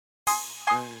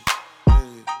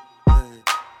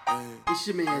It's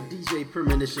your man DJ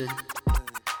Premonition.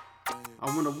 I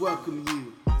want to welcome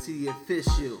you to the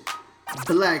official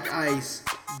Black Ice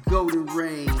Golden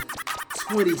Rain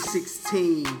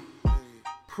 2016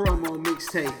 Promo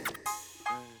Mixtape.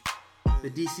 The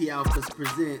DC-Alphas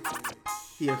present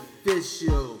the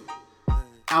official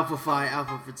Alpha Phi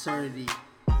Alpha Fraternity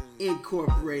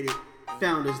Incorporated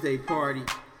Founders Day Party.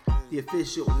 The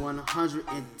official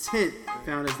 110th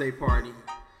Founders Day Party,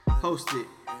 hosted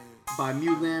by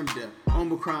Mu Lambda,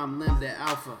 Omicron Lambda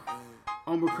Alpha,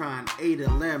 Omicron Eta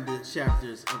Lambda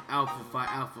chapters of Alpha Phi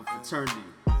Alpha Fraternity.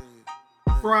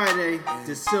 Friday,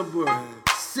 December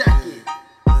 2nd.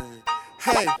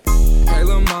 Hey,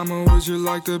 lil' mama, would you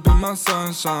like to be my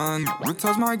sunshine? We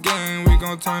touch my game, we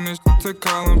gon' turn this to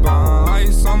Columbine.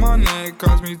 Ice on my neck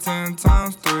cost me 10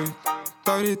 times 3.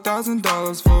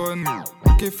 $30,000 for a new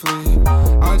get free.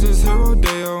 I just hit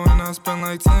Rodeo and I spent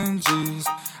like 10 G's.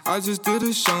 I just did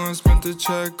a show and spent the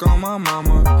check on my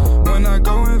mama. When I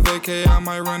go and vacay, I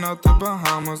might run out the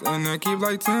Bahamas. And I keep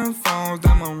like 10 phones,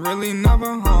 damn, I'm really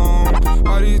never home.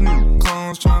 All these new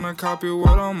clones tryna copy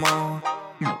what I'm on.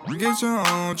 Get your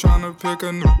own, tryna pick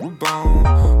a new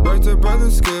bone. Worked to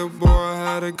Brother Skip, boy, I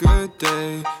had a good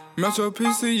day. Metro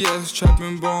PCS,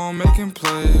 trapping bone, making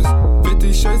plays.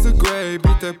 50 shades of gray,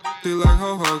 beat that p***y like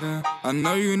Ho Hogan. I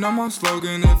know you know my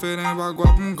slogan, if it ain't about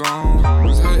guap, I'm gone.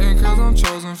 Was hating cause I'm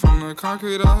chosen from the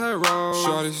concrete I had rolled.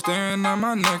 Shorty staring at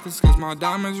my necklace cause my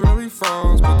diamonds really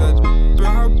froze. Put that in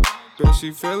her bet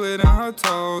she feel it in her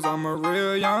toes. I'm a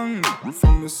real young nigga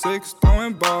from the 6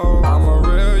 throwing balls. I'm a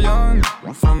real young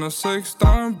nigga from the 6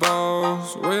 throwing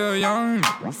balls. Real young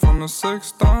nigga from the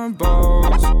 6 throwing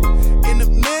balls. In the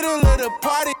middle of the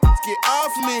party, get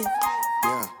off me.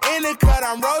 Yeah. In the cut,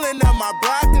 I'm rolling up my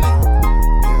broccoli.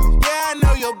 Yeah, I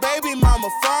know your baby mama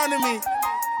fond of me.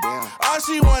 Yeah. All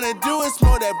she wanna do is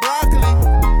smoke that broccoli.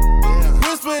 Yeah.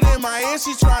 Whispered in my ear,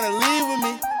 she tryna leave with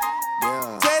me.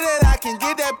 Yeah. Say that I can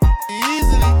get that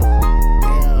easily.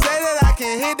 Yeah. Say that I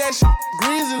can hit that shit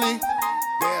greasily.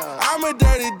 Yeah. I'm a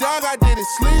dirty dog, I did it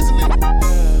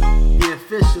sleazily. The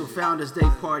official Founders Day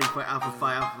Party for Alpha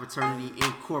Phi Alpha Fraternity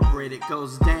Incorporated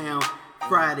goes down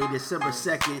Friday, December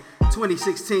 2nd,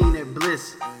 2016 at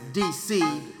Bliss, DC.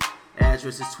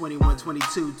 Address is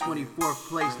 2122 24th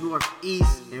Place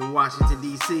Northeast in Washington,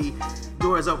 D.C.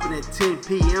 Doors open at 10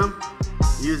 p.m.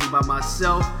 Music by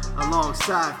myself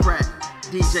alongside Frat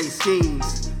DJ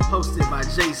Schemes. Hosted by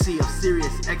JC of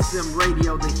Sirius XM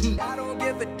Radio, The Heat. I don't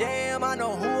give a damn, I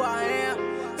know who I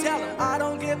am. Tell them I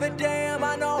don't give a damn,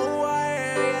 I know who I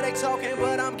am. Yeah, they talking,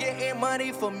 but I'm getting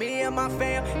money for me and my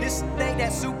fam. This ain't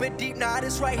that super deep, nah,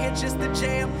 this right here just the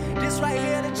jam. This right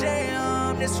here the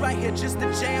jam, this right here just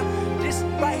the jam. This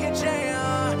right here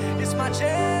jam, this my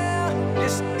jam.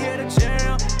 This here the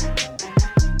jam.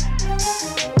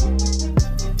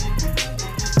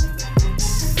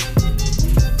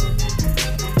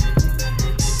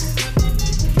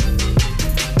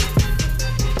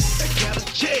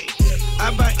 I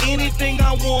buy anything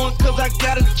I want cause I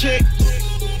got a check.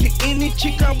 Get any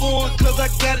chick I want cause I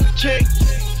got a check.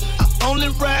 I only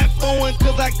ride for one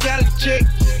cause I got a check.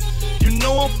 You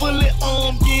know I'm fully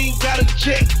armed, you ain't got a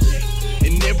check.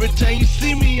 And every time you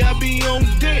see me, I be on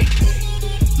deck.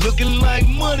 Looking like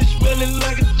money, smelling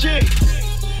like a check.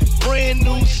 Brand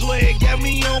new swag, got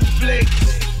me on flex.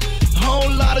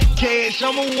 Whole lot of cash,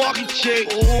 I'm a walking check.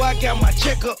 Oh, I got my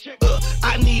checkup,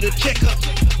 I need a checkup.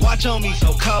 Watch on me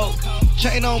so cold,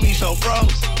 chain on me so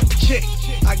froze. Check,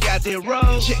 I got that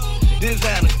rose. Check,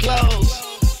 designer clothes.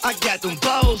 I got them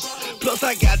bows, plus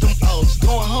I got them O's.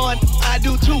 Going hard, I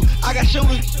do too. I got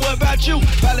shooters, what about you?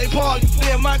 Ballet party,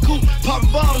 they're my coupe.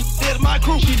 Poppin' bottles, that's my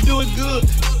crew. She doing good,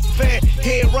 fat,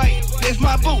 head right, that's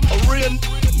my boo. A real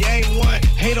you ain't one,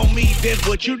 hate on me, that's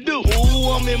what you do.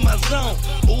 Ooh, I'm in my zone,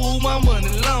 ooh, my money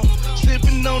long.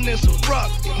 Sippin' on this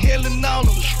rock, inhaling all of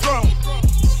the strong.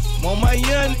 I'm on my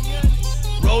young,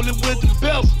 rollin' with the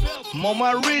belt. I'm on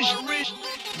my rich,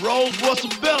 rolls what's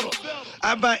better.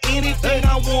 I buy anything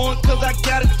I want cause I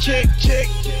got a check.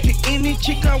 Get any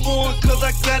chick I want cause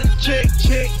I got a check.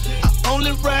 I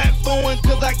only ride for one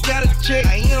cause I got a check.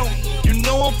 I am, you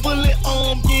know I'm fully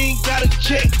armed, you ain't got a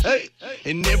check. Hey.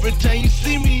 And every time you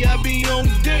see me, I be on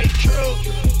deck.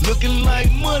 Looking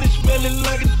like money, smelling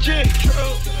like a check.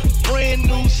 Brand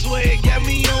new swag, got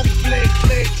me on flex.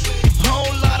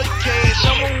 Whole lot of cash,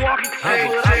 I'm a walking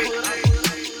hey.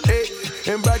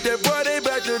 And back that boy, they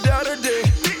back to down today.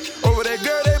 Over that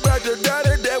girl, they back to down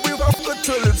today. We fuck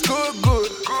till it's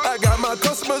good. I got my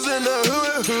customers in the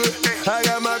hood. I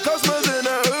got my customers in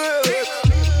the hood.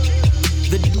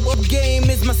 The game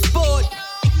is my sport.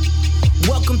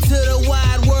 Welcome to the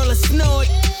wide world of snort.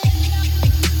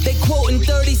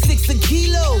 36 a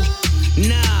kilo.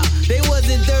 Nah, they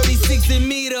wasn't 36 in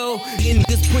me though.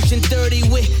 Niggas pushing 30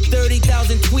 with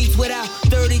 30,000 tweets without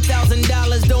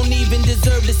 $30,000 don't even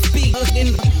deserve to speak.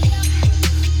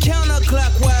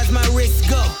 Counterclockwise, my wrist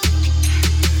go.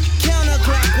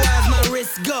 Counterclockwise, my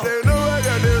wrist go. They know I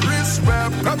got that wrist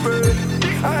wrap proper.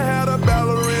 I had a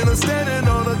ballerina standing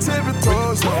on her tippy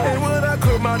toes. And when I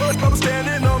cut my nose, I'm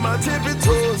standing on my tippy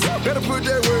toes. Better put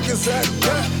that work inside.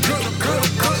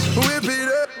 Whip it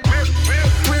up.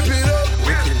 Whip it up.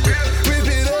 Whip it up. Whip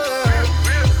it up.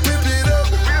 Whip it up.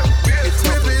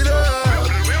 Whip it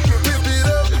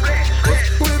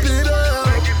up. Whip it up.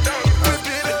 Whip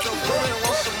it up.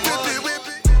 Whip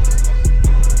it.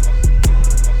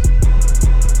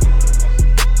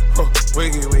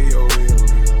 Wiggy, wiggy, oh, wiggy,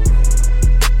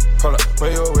 oh. Hold up,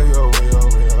 way oh, way oh, way oh,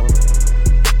 way oh.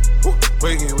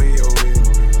 Wiggy, wiggy, oh, wiggy,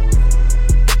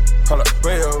 oh. Hold up,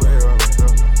 way oh, way oh, way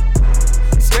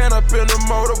oh. Stand up in the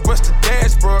motor, bust the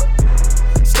dashboard.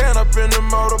 Stand up in the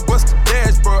motor, bust the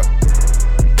dashboard.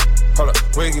 Hold up,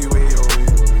 wiggy, wiggy, oh,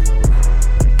 wiggy,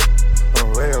 oh,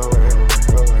 way oh, way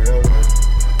oh, way oh.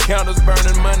 Candles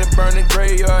burning, money burning,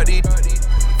 graveyard eat.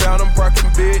 Found them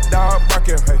barking, big dog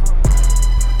barking, hey.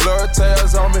 Blood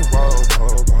tails on me, whoa,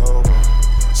 whoa, whoa, whoa.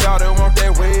 Shout it, want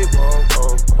that wave, whoa,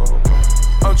 whoa, whoa.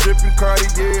 I'm tripping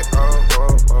Cartier, oh,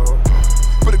 whoa, whoa.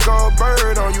 Put a gold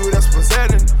bird on you, that's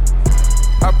presenting.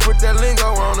 I put that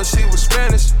lingo on her, she was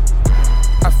Spanish.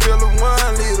 I fill a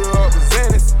 1 liter up with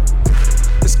Venice.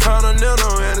 It's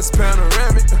continental and it's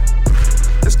panoramic.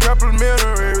 It's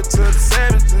complimentary to the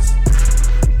sandwiches.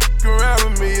 Around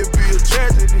with me, it'd be a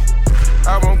tragedy.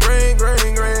 I want green,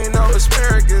 green, green, no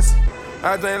asparagus.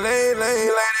 I think lane, it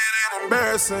ain't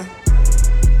embarrassing.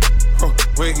 Oh,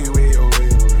 wiggy, wiggy, oh,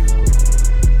 wiggy, oh, wiggy,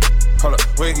 oh. Hold up,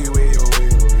 wiggy, wiggy, oh,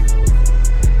 wiggy, oh, wiggy,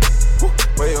 oh.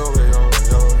 Way, oh, way, oh, way,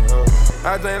 oh, oh.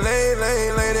 I think lane,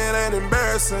 it ain't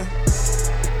embarrassing.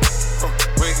 Oh,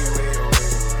 wiggy, wiggy, oh,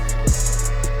 wiggy,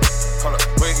 oh. Hold up,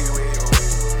 wiggy, wiggy, oh,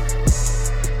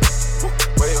 wiggy, oh.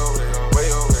 Way, oh, way, oh, way,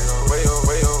 oh, way, oh,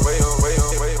 way, oh, way, oh, way,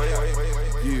 oh, way, oh, way, way, way.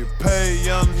 Get paid,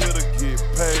 I'm here to get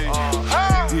paid.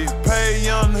 Get paid,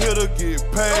 young here to get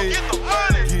paid.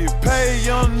 Get paid,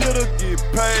 young here to get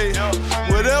paid.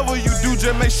 Whatever you do,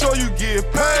 just make sure you get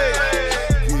paid.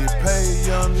 Get paid,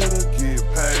 young here to get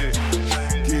paid.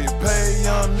 Get paid,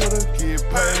 young here to get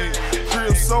paid.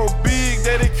 Crib so big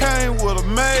that it came with a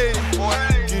maid.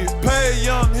 Get paid,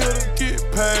 young here to get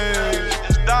paid.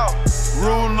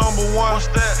 Rule number 1,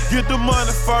 get the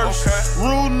money first.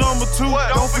 Rule number 2,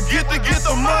 don't forget to get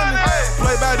the money.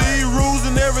 Play by these rules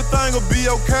and everything will be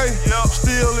okay.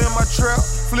 Still in my trap,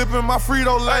 flipping my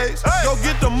Frito-Lays. Go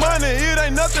get the money, it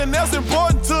ain't nothing else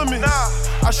important to me.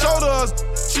 I showed her,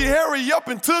 she hurry up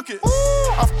and took it.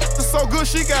 I f***ed her so good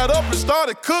she got up and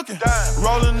started cooking.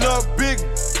 Rolling up big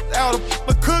out of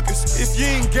the cookies. If you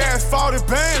ain't gas 40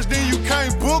 bands, then you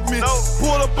can't book me.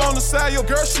 Pull up on the side, your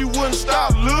girl, she wouldn't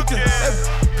stop looking. That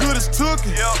good as took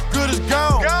it, good as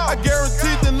gone. I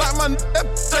guarantee tonight my that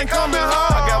ain't coming home.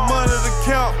 I got money to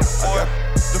count,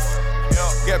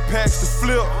 got packs to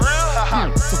flip, to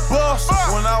bust.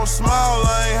 When I was small,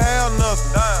 I ain't had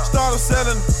nothing. Started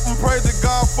selling and prayed to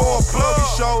God for a plug. He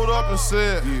showed up and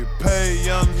said, get paid,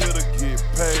 young here to get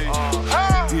paid.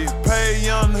 Get paid,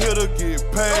 young here to get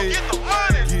paid.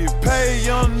 Get paid,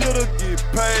 young here to get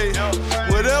paid.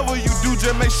 Whatever you do,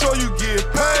 just make sure you get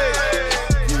paid.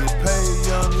 Get paid,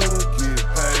 young here to get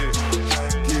paid.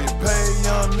 Get paid,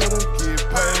 young here to get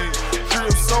paid.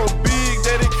 Crib so big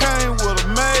that it came with a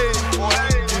maid.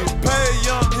 Get paid,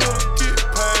 young here to get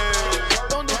paid.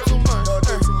 Don't do too much.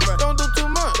 Don't do too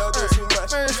much.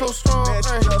 Man, it's so strong.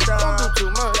 Don't do too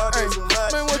much.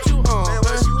 Man, what you on?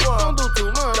 Don't do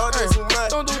too much. Don't do too much.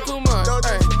 Don't do too much.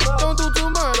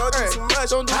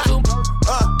 Don't do too much.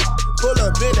 Pull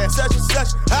up in that such and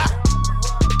such.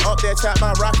 Up there, tap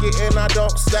my rocket and I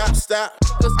don't stop.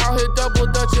 Cause out here double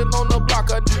dutching on the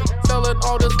block. I selling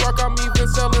all this work, I'm even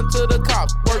selling to the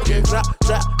cops. Working, drop,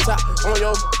 top on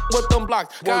your with them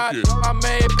blocks. God, I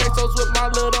made pesos with my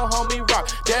little homie Rock.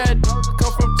 Dad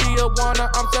come from Tijuana,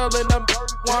 I'm selling them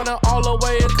wanna all the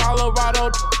way in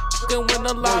Colorado. Can win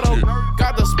the lotto.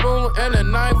 Got the spoon and a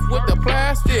knife with the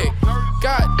plastic.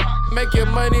 Got making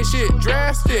money shit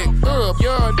drastic.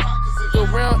 Young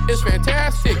around is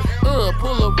fantastic. Pull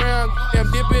around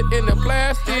and dip it in the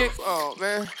plastic. Oh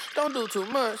man, don't do too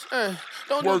much.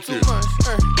 Don't do too much.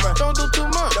 Don't do too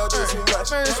much.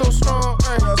 Man, it's so strong.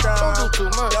 Don't do too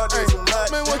much.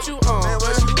 Man, what you on?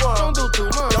 Don't do too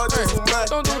much. Don't do too much.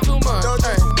 Don't do too much. Don't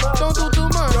do too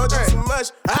much.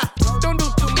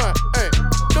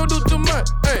 Don't do too much.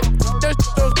 That's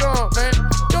so strong, man.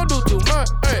 Don't do too much.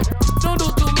 Don't do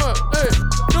too much.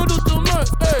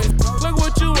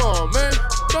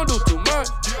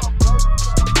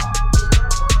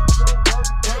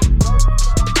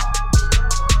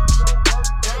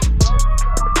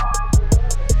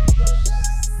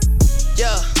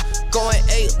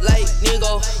 eight like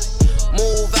nigga.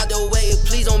 Move out the way,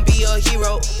 please don't be a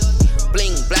hero.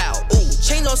 Bling blow, ooh,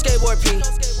 chain on skateboard P.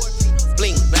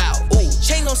 Bling blow, ooh,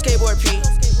 chain on skateboard P.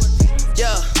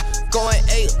 Yeah, going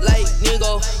eight like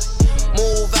nigga.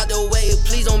 Move out the way,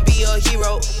 please don't be a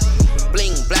hero.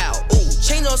 Bling blow, ooh,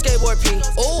 chain on skateboard P.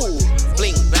 Ooh,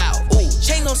 bling blow, ooh,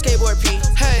 chain on skateboard P.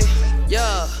 Hey,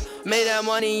 yeah, made that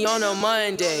money on a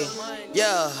Monday.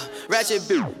 Yeah, ratchet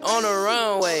boot on the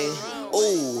runway.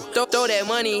 Ooh, throw that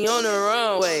money on the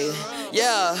runway.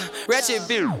 Yeah, ratchet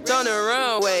boot on the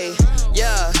runway.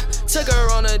 Yeah, took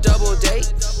her on a double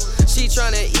date. She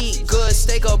tryna eat good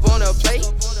steak up on her plate.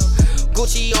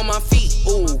 Gucci on my feet,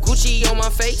 ooh, Gucci on my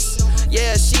face.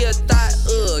 Yeah, she a thought,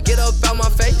 get up out my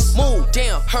face. Move,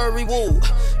 damn, hurry, woo.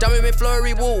 Diamond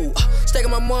McFlurry, woo.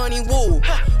 Staking my money, woo.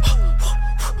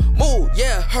 Move,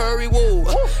 yeah, hurry, woo.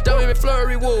 Diamond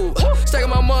McFlurry, woo. Staking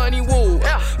my money, woo.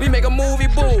 We make a movie,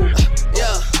 boo.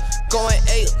 Yeah, going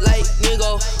eight like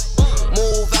nigga.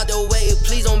 Move out the way,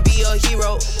 please don't be a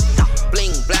hero.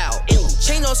 Bling blow, ooh,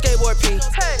 chain on skateboard P.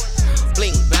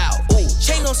 Bling blow, ooh,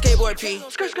 chain on skateboard P.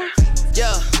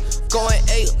 Yeah, going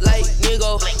eight like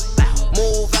nigga.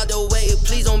 Move out the way,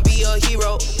 please don't be a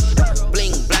hero.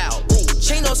 Bling blow, ooh,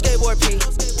 chain on skateboard P.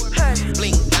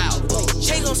 Bling blow, ooh,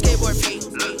 chain on skateboard P.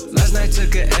 Last night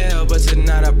took a L, but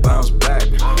tonight I bounce back.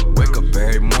 Wake up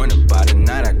every morning, by the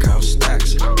night I count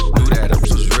stacks. Knew that ups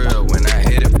was real when I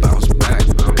hit it, bounce back.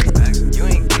 You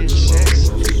ain't getting checks.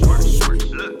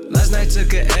 Last night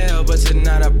took a L, but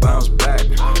tonight I bounce back.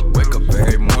 Wake up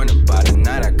every morning, by the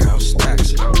night I count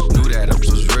stacks. Knew that ups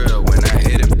was real when I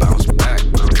hit it, bounce back.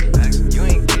 You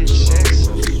ain't getting checks.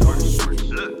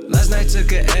 Last night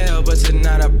took a L, but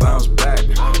tonight I bounce back.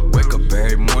 Wake up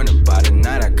every morning, by the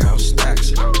night I count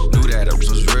stacks. Knew that ups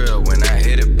was real when I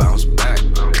hit it, bounce back.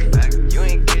 You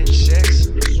ain't getting checks.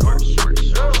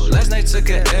 Last night took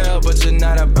a L, but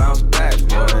tonight I bounce back.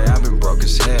 Boy, I've been broke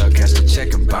as hell, catch the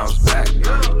check and bounce back.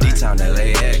 D-Town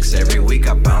LAX, every week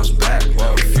I bounce back.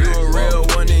 Whoa, if you a real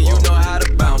one, then you know how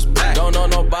to bounce back. Don't know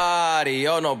nobody,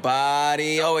 oh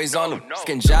nobody, always on the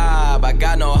fucking job. I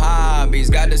got no hobbies,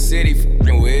 got the city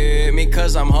fucking with me,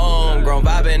 cause I'm homegrown,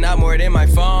 vibing out more than my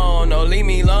phone. No, leave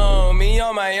me alone, me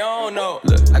on my own, no.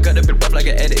 Look, I cut the bit rough like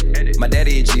an edit. My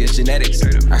daddy a G, it's genetics.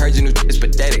 I heard your new is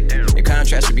pathetic. Your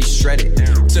contrast should be shredded.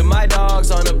 To my dogs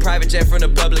on a private jet from the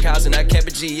public house, and I kept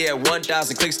a G, yeah,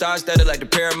 1,000. Click stars studded like the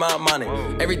Paramount money.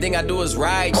 Everything I do is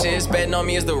righteous. Betting on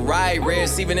me is the right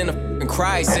risk, even in a f***ing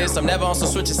crisis. I'm never on some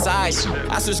switching sides.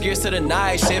 I switch gears to the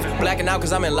night shift, blacking out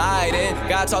cause I'm enlightened.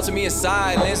 God talk to me in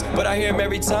silence, but I hear him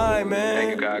every time, man.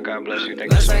 Thank you, God. God bless you.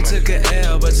 Thank Last night took a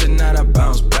L, but tonight I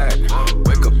bounce back.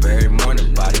 Wake up every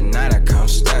morning, by the night I count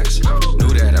stacks. Knew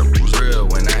that I was real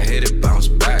when I hit it, bounce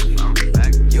back.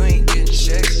 You ain't getting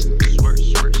checks.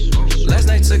 Last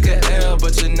night took a L,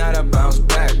 but tonight I bounce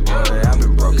back. Boy, I've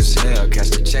been broke as hell, catch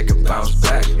the check and bounce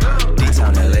back.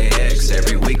 D-Town LAX,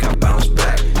 every week I bounce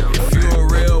back. If you a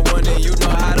real one, then you know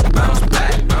how to bounce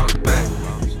back, bounce back.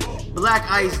 Black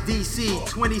Ice DC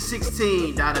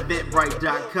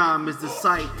 2016.eventbrite.com is the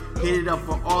site. Hit it up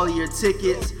for all your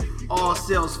tickets. All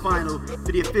sales final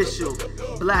for the official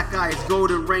Black Ice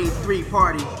Golden Rain 3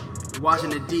 party.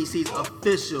 Washington DC's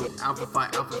official Alpha Phi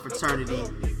Alpha Fraternity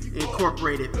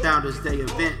Incorporated Founders Day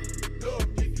event.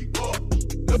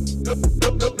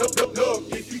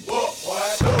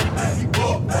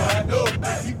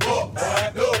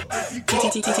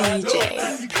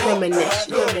 DJ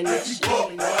Premonition.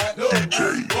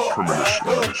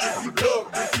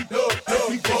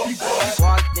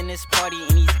 Walked in this party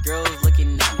and these girls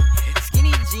looking at me.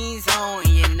 Skinny jeans on and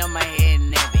you know my head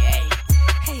nappy.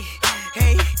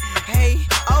 Hey,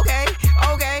 okay.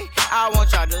 I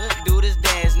want y'all to do this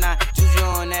dance now. Juju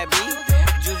on that beat,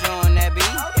 juju on that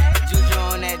beat, juju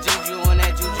on that, juju on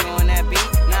that, juju on that beat.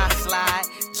 Now slide,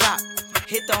 drop,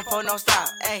 hit them for no stop,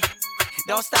 ayy.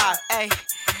 Don't stop, ayy.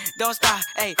 Don't stop,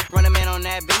 ayy. Run a man on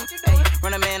that beat, ayy.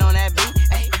 Run a man on that beat,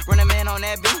 ayy. Run a man on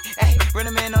that beat, ayy. Run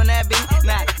a man on that beat.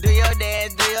 Now do your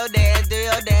dance,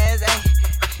 ayy.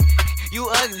 You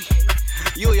ugly,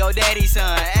 you your daddy's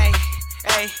son, ayy.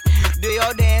 Ayy, do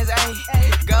your dance, ayy.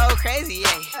 Go crazy,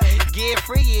 ayy. Get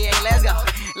freaky, ayy. Let's go.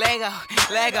 Lego.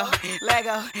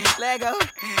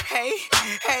 Hey.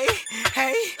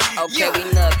 Okay, we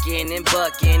knuckin' and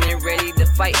buckin' and ready to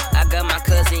fight. I got my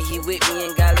cousin, he with me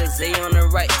and got Lizzie on the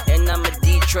right. And I'm a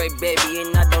Detroit baby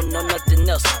and I don't know nothing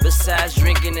else besides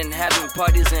drinking and having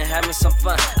parties and having some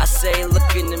fun. I say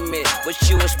look in the mirror, what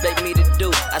you expect me to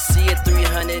do? I see a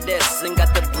 300S and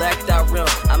got the blacked out rim.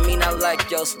 I mean I like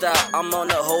your style, I'm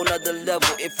on a whole nother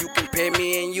level. If you compare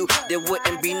me and you, there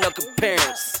wouldn't be no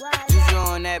comparison. Juju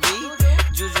on that beat,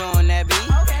 juju on that beat,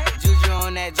 juju on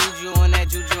on that juju on that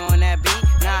juju on that beat.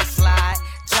 Now slide,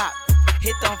 drop,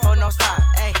 hit them for no stop,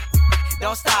 ayy.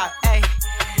 Don't stop, ayy.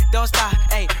 Don't stop,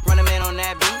 ayy. Run a man on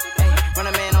that beat, ayy. Run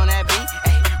a man on that beat,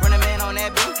 ayy. Run a man on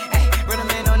that beat, ayy. Run a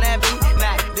man on that beat.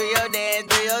 Now do your dance,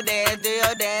 do your dance, do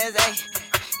your dance, ayy.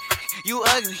 You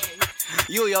ugly,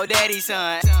 you your daddy's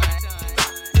son.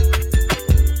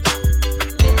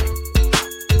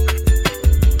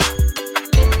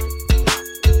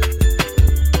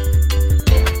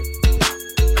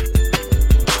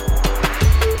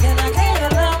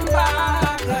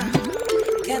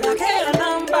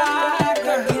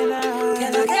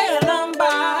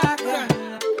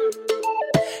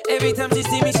 Every time she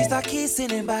see me, she start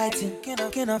kissing and biting. Can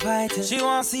I fight it? She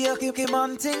want to see her keep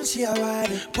on thing, she a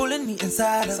riding. Pulling me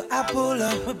inside her, so I pull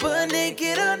up. We butt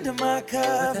naked under my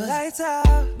cover. With the lights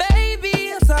out.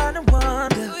 Baby, I'm starting to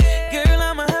wonder. Girl,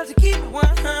 I'ma have to keep it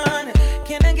 100.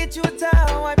 Can I get you a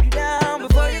towel, wipe you down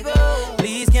before you go?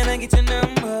 Please, can I get your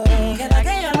number? Can I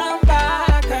get your number,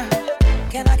 girl?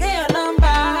 Can I get your number,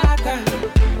 girl?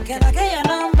 Can I get your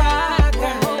number,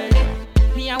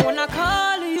 girl? Me, I wanna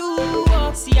call you.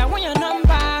 See, I want your number,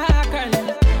 girl.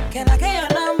 Can I get your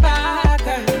number,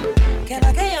 girl? Can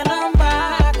I get your number,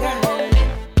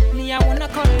 girl? Me, I wanna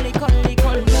call you.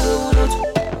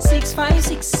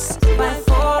 656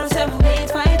 547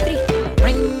 853.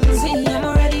 Rings me, I'm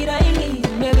already dialing,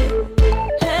 baby.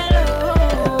 Hello,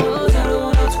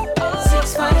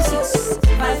 656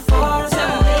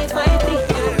 547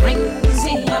 853. Rings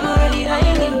me, I'm already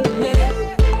dialing, baby.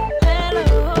 Hello,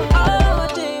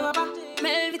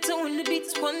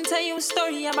 one tell you a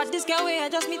story about this girl where I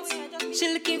just meet. She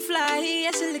looking fly,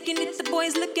 yeah, she looking at the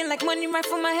boys looking like money right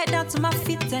from my head down to my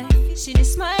feet. She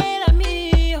just smile at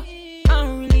me, yo. I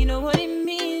don't really know what it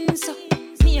means. So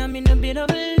me, I'm in a bit of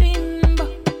a limbo,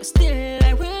 but still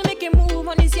I will make a move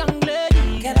on this young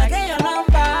lady. Can I get your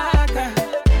number, girl?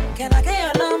 Can I get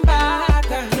your number,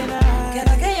 girl? Can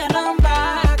I get your number,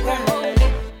 girl?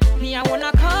 Me, I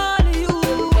wanna call you.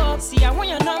 See, I want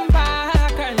your number,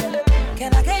 girl.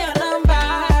 Can I get your number?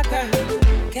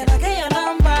 Can I get your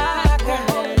number,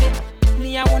 girl?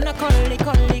 Me, I wanna call it.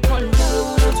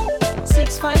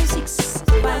 656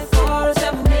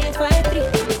 547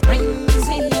 853. Rings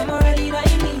me, I'm already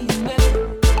dialing, baby.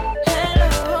 Hello,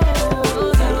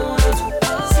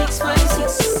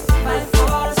 656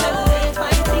 547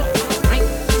 853.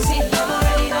 Rings me, I'm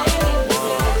already dialing,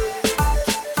 baby.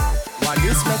 Why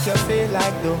this make you feel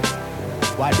like though?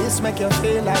 Why this make you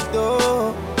feel like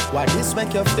though? Why this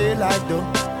make you feel like though?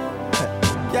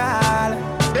 Girl,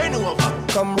 they know about.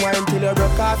 Come wine till you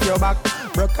broke off your back,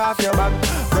 broke off your back,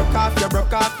 broke off your back.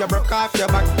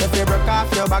 If you broke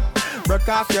off your back, broke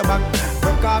off your back,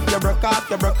 broke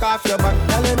off your back.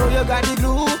 Girl, you know you got the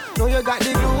glue, know you got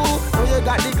the glue, know you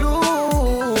got the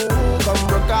glue. Come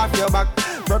broke off your back,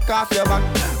 broke off your back,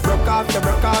 broke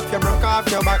off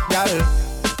your back, girl.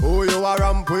 Who you are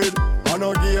ramp with? On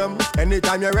a game,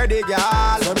 anytime you're ready,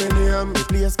 girl. So me name, the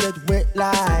place get wet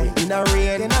like in a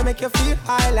rain. Then I make you feel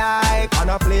high like on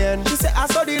a plane. She say I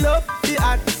saw the love, the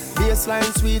art,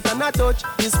 baseline sweet and I touch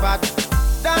this fat.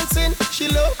 Dancing, she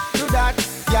love do that,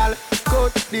 girl.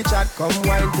 Cut the chat, come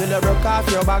wine till you broke off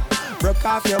your back, broke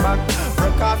off your back,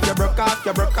 broke off your back.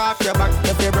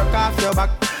 If you broke off your back,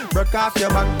 broke off your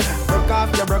back,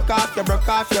 broke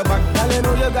off your back. Girl, you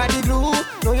know you got the glue,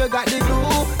 know you got the glue,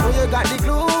 know you got the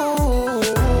glue.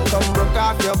 Come broke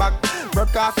off your back,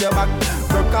 broke off your back,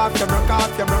 broke off your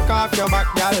back,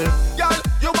 girl. Girl,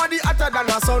 your body hotter than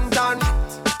a suntan.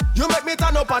 You make me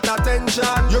turn up at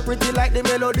attention. You pretty like the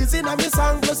melodies in a me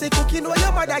song. Plus the cooking where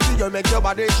your mother give you make your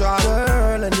body strong.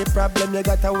 Girl, any problem you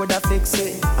got, I woulda fix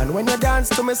it. And when you dance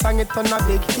to me song, it on a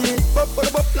big hit. Bop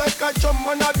like a drum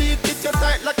on a beat. It you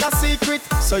tight like a secret.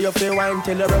 So you feel wine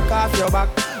till you broke off your back,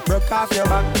 broke off your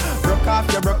back, broke off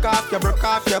your back.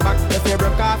 If you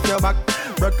broke off your back,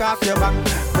 broke off your back,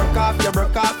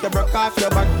 broke off your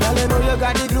back. Girl, you know you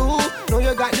got the glue, know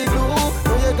you got the glue,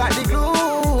 know you got the glue.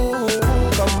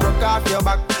 Come broke off your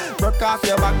back, broke off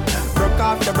your back, broke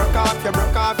off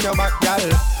your back, girl.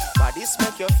 Why this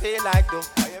make you feel like though?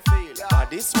 How you feel? Why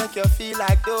this make you feel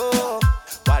like though?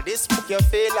 Why this make you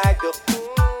feel like though?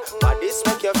 Why this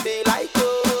make you feel like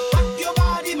though? Your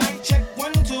body might check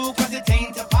 1, 2, 'cause it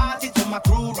ain't a party till my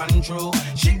crew run through.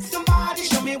 Shake somebody,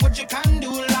 show me what you can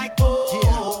do like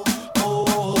oh,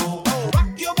 oh. Rock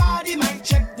your body might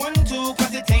check 1, 2,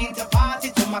 'cause it ain't a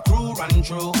party till my crew run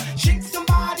through. Shake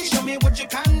somebody, show me what you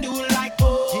can do like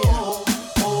oh,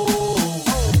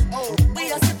 oh.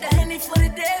 We are sip the Henny for the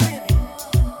day, baby.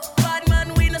 Bad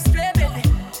man, we no stray, baby.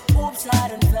 Oops,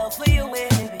 slide and fell for you,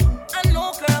 baby. I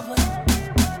know, girl, but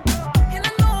and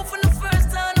I know from the first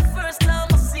time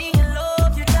I seen you love.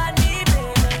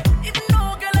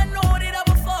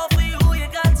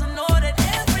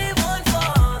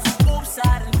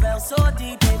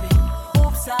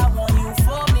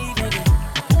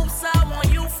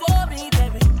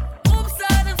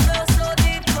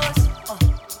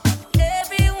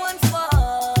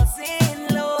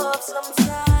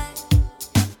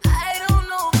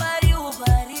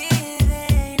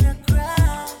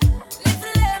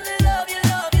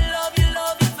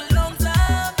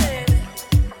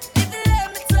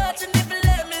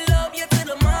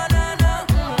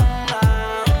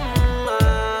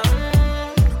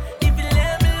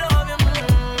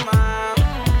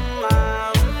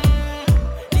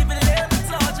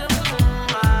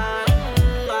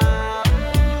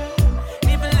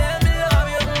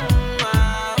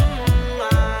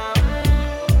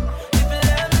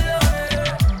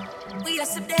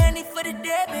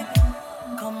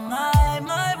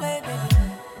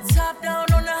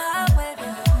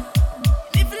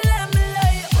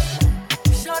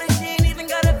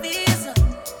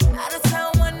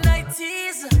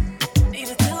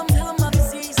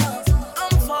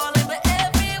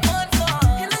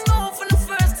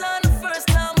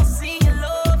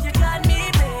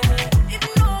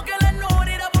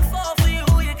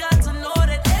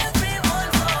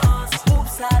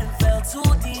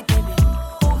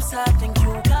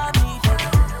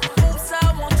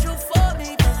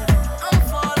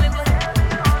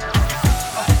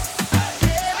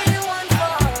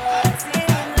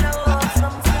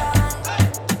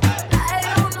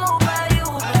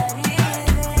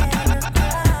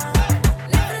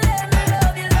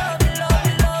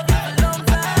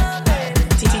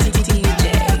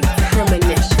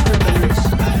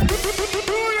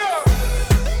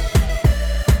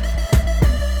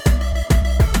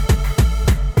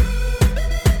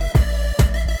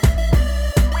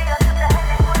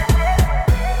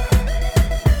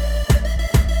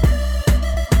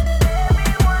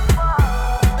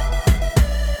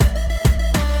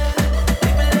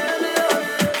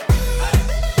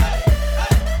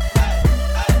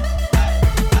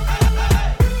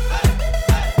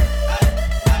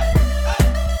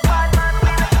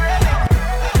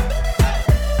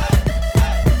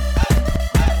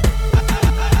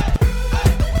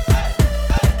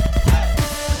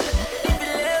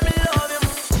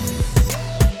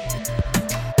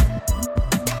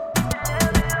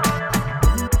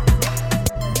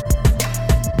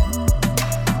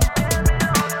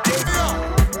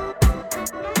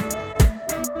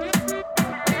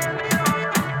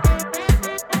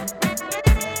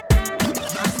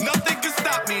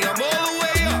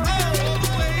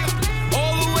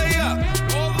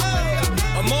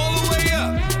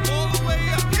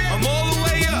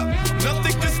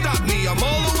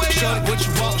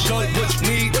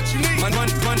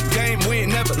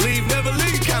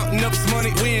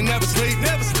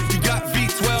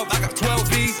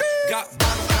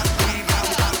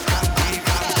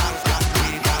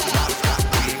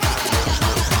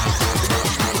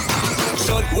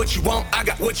 Shorty, what you want? I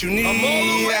got what you need. I'm all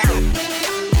the way up.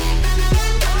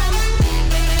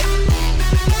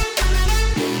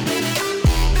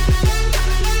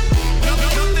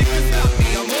 Nothing can stop me.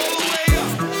 I'm all the way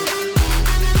up.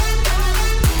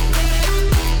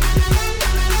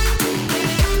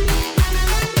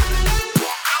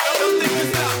 Nothing can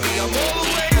stop me. I'm all the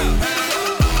way up.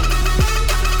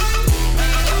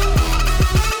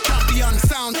 Champion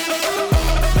sound.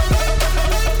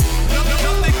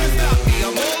 Nothing can stop me.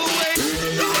 I'm all the way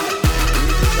up.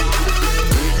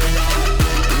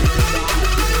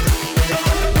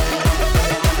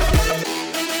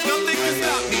 Nothing can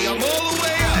stop me. I'm all the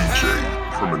way up.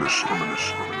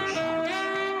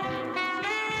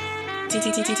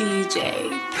 DJ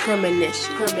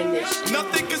Premonition.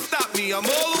 Nothing can stop me. I'm all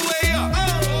the way up.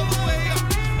 All the way up.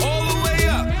 All the way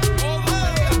up.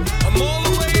 I'm all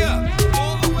the way up.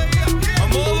 All the way up.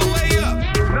 I'm all the way up.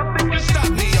 Nothing can stop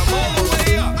me. I'm all the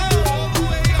way up. All the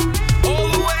way up. All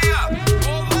the way up.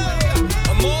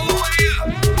 I'm all the way up.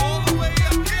 All the way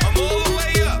up. I'm all the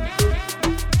way up.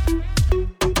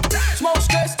 Smoke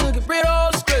stress to get rid of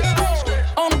all the stress.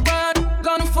 On the grind,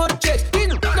 gunning for the checks. These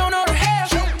niggas don't know the half.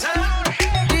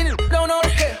 These niggas don't know the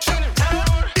half.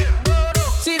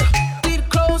 See the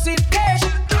clothes, see the cash.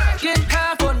 Getting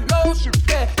high for the low, shit.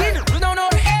 Yeah. These niggas don't know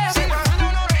the half.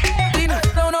 These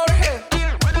niggas don't know the half.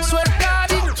 Swear to God,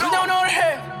 these niggas don't know the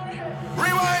half.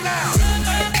 Rewind now.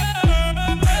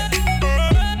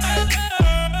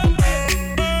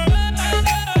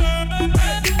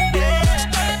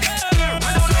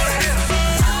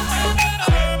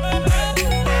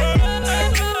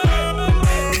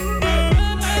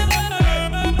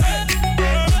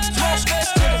 Smoke stress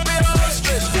to get rid of all the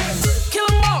stress. Kill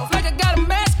 'em off like I got a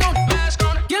mask on.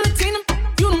 Guillotine 'em,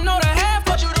 you don't know the half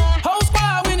of it. Whole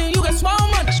squad winning, you got small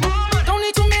money. Don't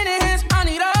need too many hands, I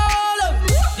need all of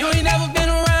it. You ain't never been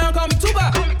around, call me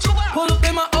Tupac. Pull up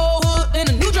in my old hood in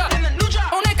a new drop.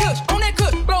 On that kush,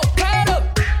 blow proud of it.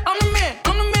 I'm the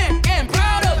man, and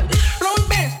proud of it. Blowing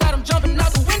bands, got 'em jumping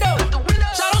out the window.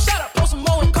 Shot up, post some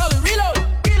more and call it reload.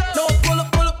 No, pull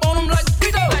up on 'em like a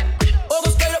free throw. Or go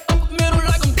straight up the middle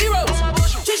like I'm D-Rose.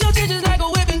 Treat your titties like a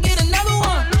whip and get another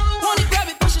one. Wanna grab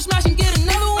it, push it, smash and get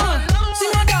another one. See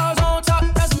my dogs on top,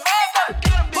 that's some half up.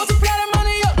 Multiply that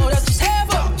money up, no, that's just half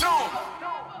up.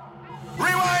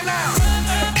 Rewind now.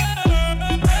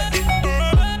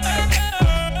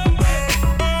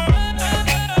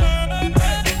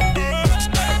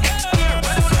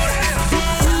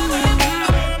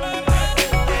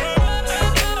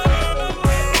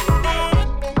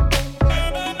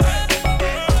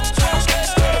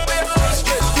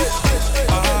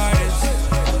 Artists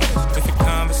with the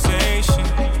conversation,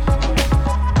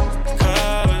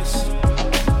 colors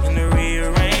and the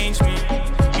rearrangement.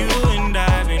 You and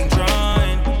I've been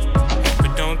drawing,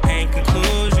 but don't paint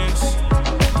conclusions.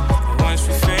 Once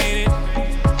we faded,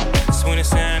 that's when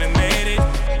it's animated.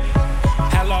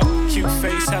 Hello, cute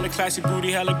face, hella classy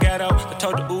booty, hella ghetto. I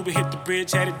told the Uber, hit the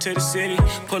bridge, headed to the city.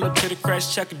 Pull up to the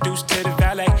crash, chuck a deuce to the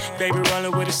valet. Baby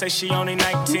rolling with her, say she only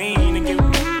 19. And get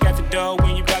at the door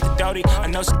when you got the doty. I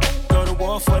know some go to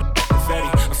war for the confetti.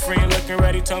 A friend looking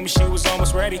ready, told me she was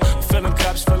almost ready. I'm filling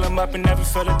cups, fill them up and never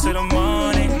fill it till the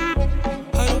morning.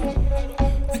 Hold up,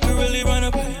 we could really run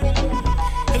a play.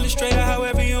 Illustrate it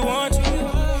however you want to.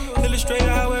 Illustrate it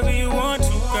however you want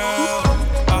to, girl.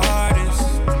 Artists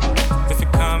with the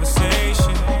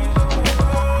conversation,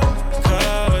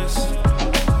 colors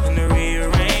and the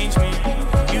rearrangement.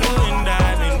 You and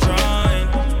I've been drawing,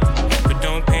 but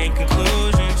don't paint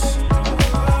conclusions.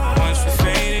 Once we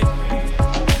faded,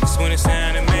 that's when it's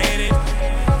animated.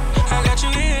 I got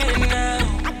you here now.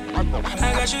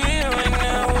 I got you here right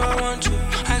now where I want you.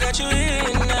 I got you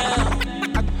here now.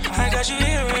 I got you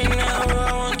here right now where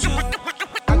I want you.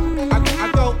 I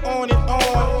go on and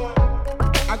on.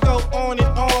 I go on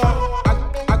and on.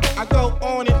 I go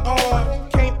on and on.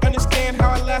 Can't understand how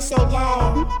I last so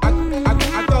long. I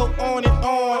go on and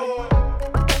on.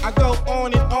 I go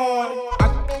on and on.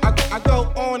 I go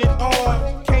on and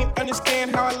on. Can't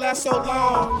understand how I last so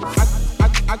long.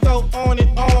 I go on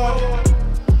and on.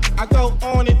 I go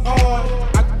on and on.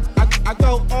 I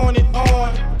go on and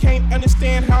on. Can't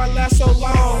understand how I last so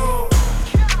long.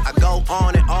 I go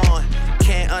on and on.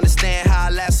 Can't understand how I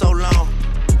last so long.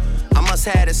 I must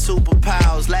have the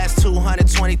superpowers. Last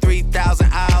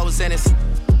 223,000 hours. And it's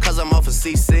cause I'm off of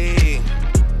CC.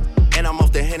 And I'm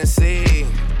off the Hennessy.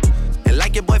 And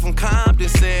like your boy from Compton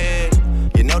said,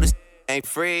 you know this ain't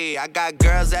free. I got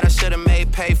girls that I should've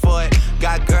made pay for it.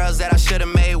 Got girls that I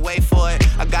should've made wait for it.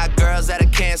 I got girls that'll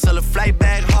cancel a flight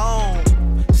back home.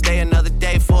 Stay another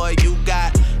day for it. You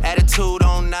got attitude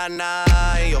on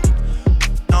 9-9, yo.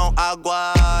 on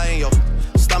agua, and your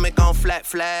stomach on flat,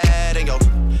 and your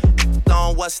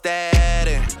on what's that?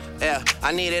 And yeah,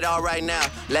 I need it all right now.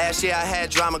 Last year I had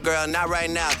drama, girl, not right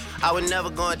now. I would never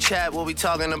go and chat what we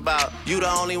talking about. You the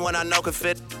only one I know can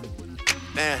fit.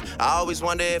 Man, I always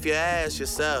wonder if you ask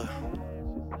yourself,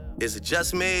 is it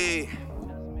just me?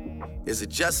 Is it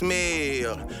just me?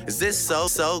 Or is this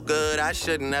so good I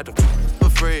shouldn't have to for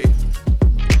free?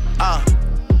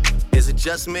 Is it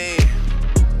just me?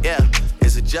 Yeah,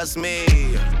 is it just me?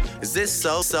 Is this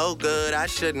so good I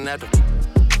shouldn't have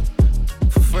to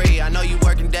for free? I know you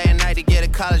working day and night to get a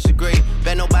college degree.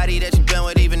 Bet nobody that you been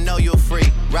with even know you're free,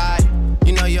 right?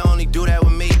 You know you only do that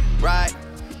with me, right?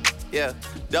 Yeah,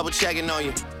 double checking on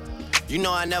you. You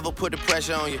know I never put the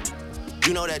pressure on you.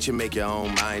 You know that you make your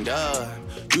own mind up.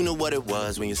 You knew what it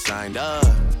was when you signed up.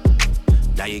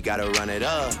 Now you gotta run it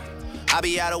up. I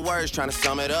be out of words trying to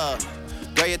sum it up.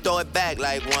 Girl, you throw it back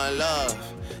like one love.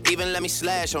 Even let me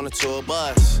slash on the tour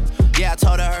bus. Yeah, I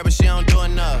told her, but she don't do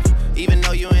enough. Even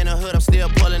though you in the hood, I'm still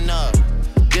pulling up.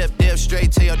 Dip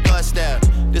straight to your doorstep.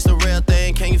 This a real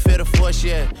thing, can you feel the force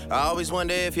yet? I always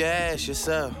wonder if you ask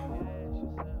yourself,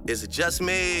 is it just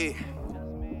me?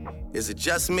 Is it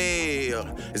just me?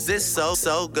 Or is this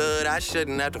so good I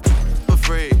shouldn't have to for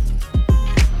free?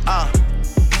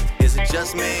 Is it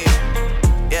just me?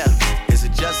 Yeah, is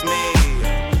it just me?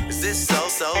 Is this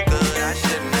so good I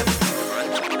shouldn't have to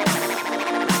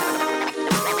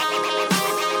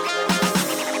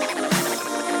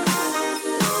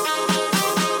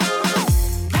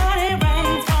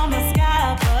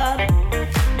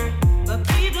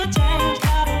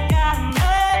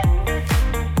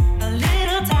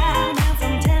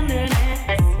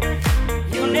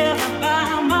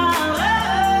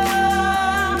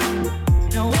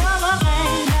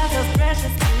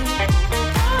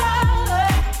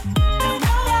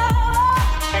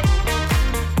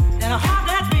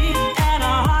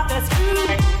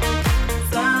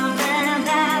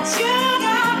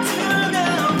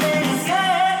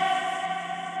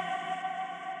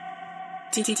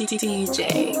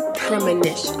DJ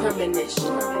Premonition.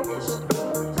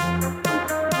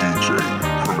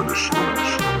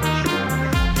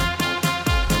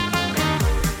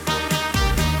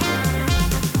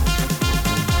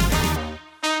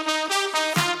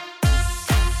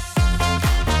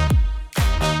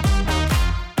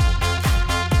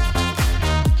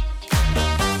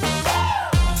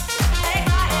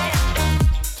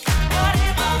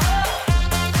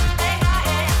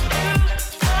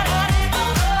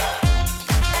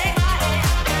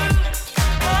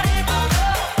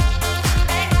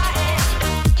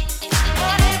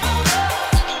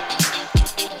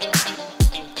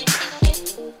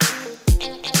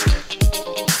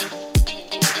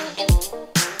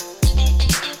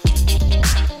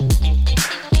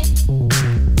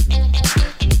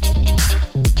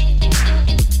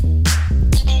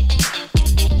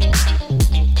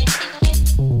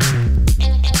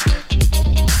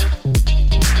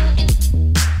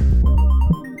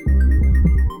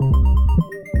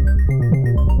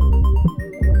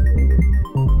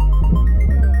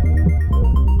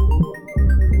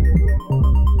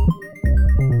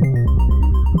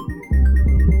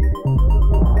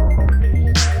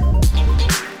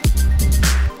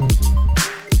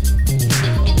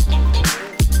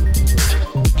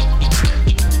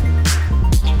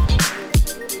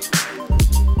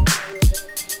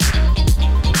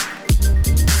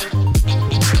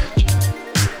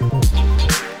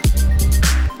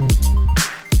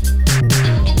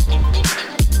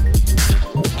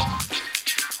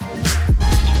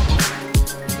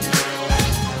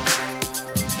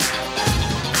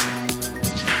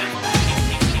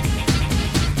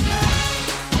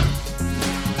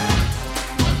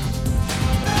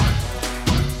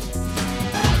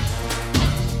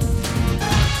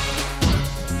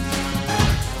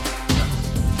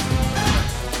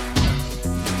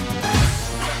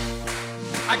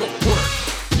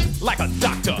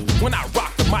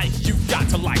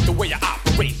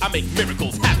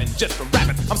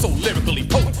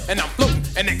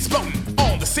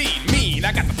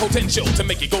 To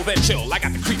make it go then chill, I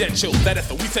got the credentials that is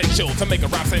so essential to make a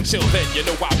rhyme essential. Then you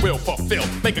know I will fulfill,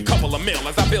 make a couple of mil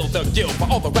as I build a guild for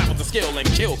all the rappers to skill and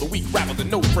kill the weak rappers with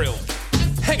no frill.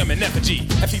 Hang him in effigy,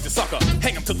 if he's a sucker,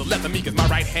 hang him to the left of me, cause my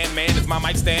right hand man is my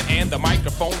mic stand and the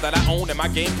microphone that I own, and my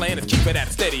game plan is keep it at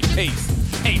a steady pace.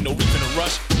 Ain't no reason to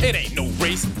rush, it ain't no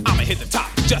race, I'ma hit the top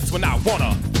just when I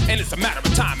wanna, and it's a matter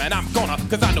of time, and I'm gonna,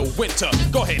 cause I know when to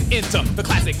go ahead and enter the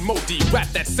classic Modi rap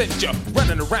that sent you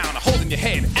running around, holding your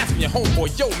head, asking your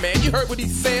homeboy, yo man, you heard what he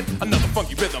said? Another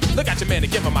funky rhythm, look at your man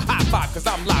and give him a high five, cause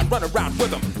I'm live, run around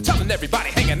with him, telling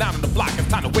everybody hanging out on the block, it's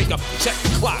time to wake wake up, check the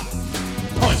clock,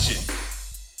 punch it.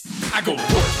 I go to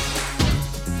work.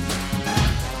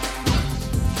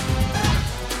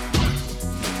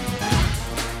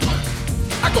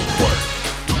 I go to work.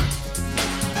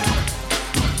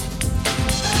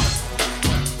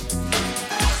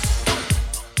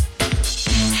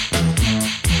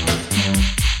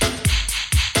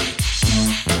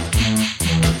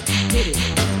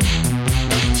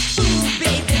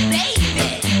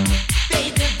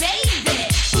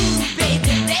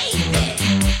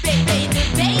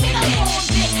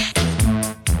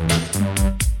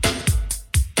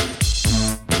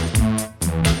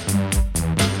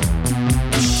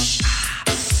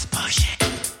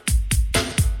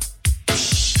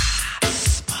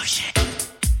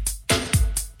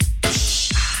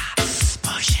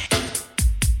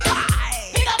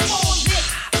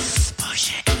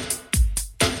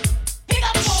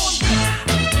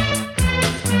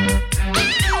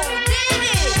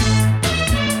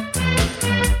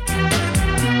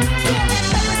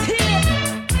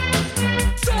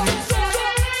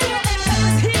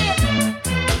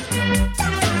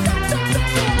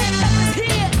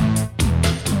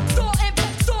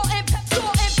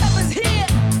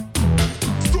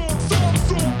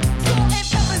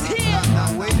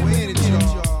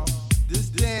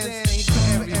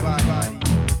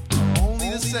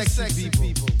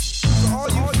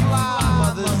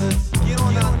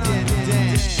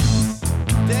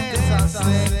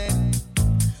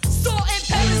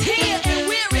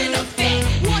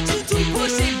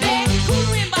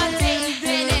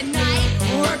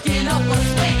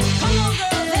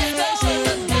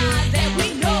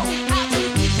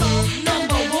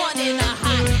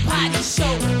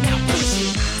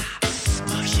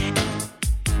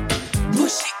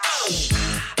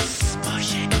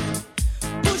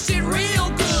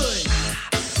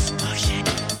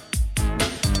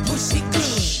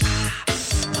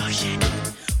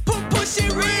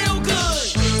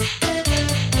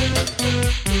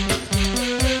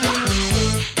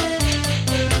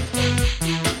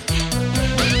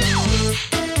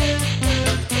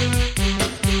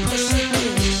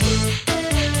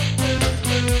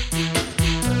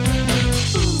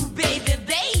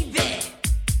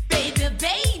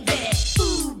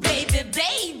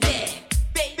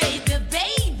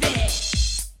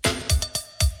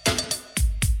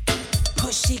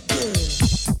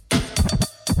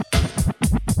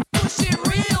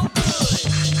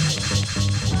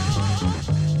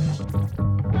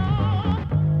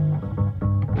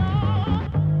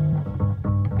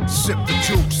 Sip the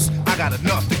juice, I got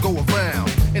enough to go around,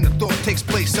 and the thought takes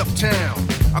place uptown.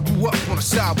 I grew up on a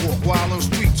sidewalk while on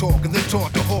street talk, and then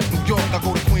taught to Hawk, New York. I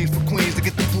go to Queens for Queens to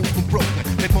get the food from Brooklyn.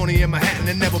 Make money in Manhattan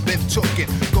and never been tooken.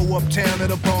 Go uptown to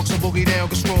the Bronx and boogie down,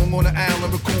 get strong on the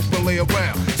island, recoup and lay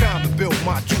around. Time to build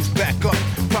my juice back up,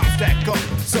 pop stack up,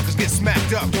 suckers get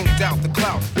smacked up. Don't doubt the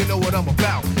clout, you know what I'm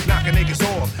about. Knocking niggas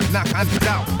off, knocking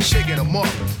out, shaking them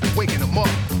up, waking them up,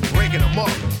 breaking them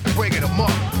up, breaking them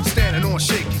up. Standing on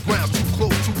shaky ground, too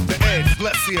close to the edge.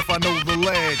 Let's see if I know the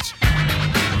ledge.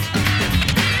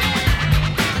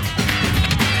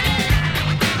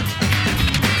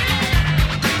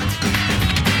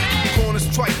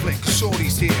 Corners trifling,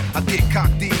 shorty's here. I get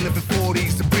cocked, living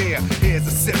 40s to beer. Here's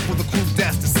a sip for the crew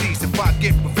that's deceased. If I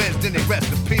get revenge, then they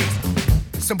rest in peace.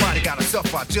 Somebody gotta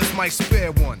suffer, I just might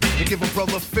spare one and give a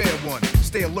brother a fair one.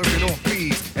 Stay alerted on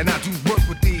fees, and I do work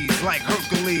with these like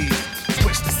Hercules.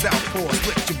 Switch to southpaw,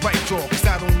 split your right jaw, cause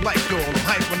I don't like y'all, I'm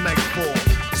hyper nightfall.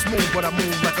 Smooth, but I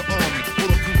move like an army.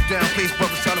 Bulletproof down, case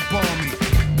brothers try to bomb me.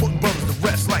 Putting brothers to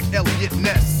rest like Elliot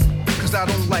Ness. Cause I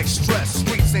don't like stress.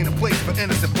 Streets ain't a place for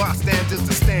innocent bystanders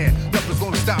to stand. Nothing's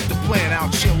gonna stop the plan. I'll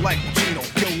chill like Pacino,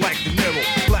 kill like De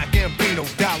Niro. Black Gambino,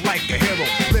 die like a hero.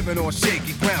 Living on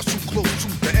shaky ground, too close to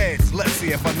the edge. Let's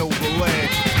see if I know the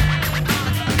ledge.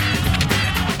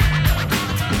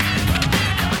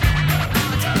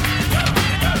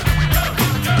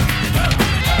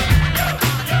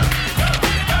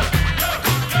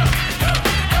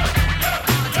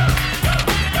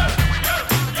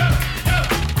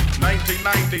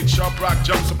 1990, Sharp Rock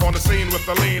jumps upon the scene with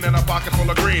the lean and a pocket full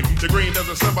of green. The green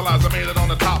doesn't symbolize I made it on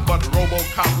the top, but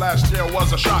RoboCop last year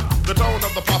was a shock. The tone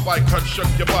of the Popeye cut shook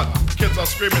your butt. Kids are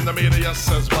screaming, the media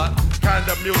says what? Kind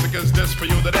of music is this for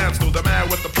you to dance to? The man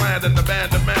with the plan and the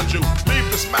band demands you. Leave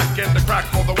the smack and the crack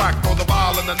for the whack, for the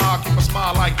ball and the knock, keep a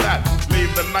smile like that.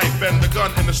 Leave the knife and the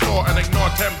gun in the store and ignore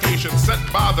temptation sent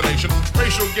by the nation.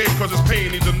 Racial game cause it's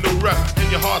pain needs a new rep. In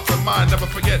your heart and mind. Never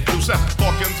forget you Seth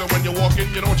Hawkins, and when you're walking,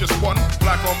 you don't just one.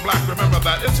 Black on black, remember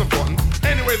that, it's important.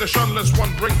 Anyway, the shunless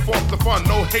one, bring forth the fun.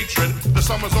 No hatred, the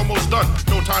summer's almost done.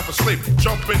 No time for sleep.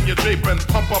 Jump in your Jeep and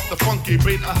pump up the funky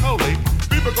beat. Holy,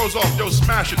 beeper goes off, yo,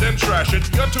 smash it, then trash it.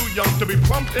 You're too young to be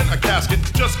plumped in a casket.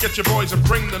 Just get your boys and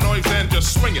bring the noise and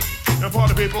just swing it. And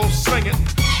party people, sing it.